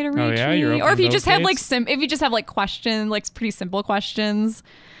better way to reach me. Or if you just have like if you just have like questions, like pretty simple questions.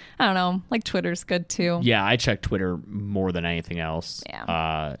 I don't know. Like Twitter's good too. Yeah, I check Twitter more than anything else.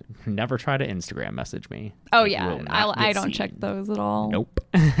 Yeah. Never try to Instagram message me. Oh yeah, I don't check those at all. Nope.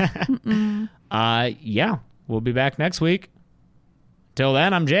 Yeah, we'll be back next week. Till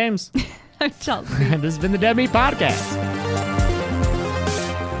then, I'm James. I'm Chelsea. And this has been the Dead Meat Podcast.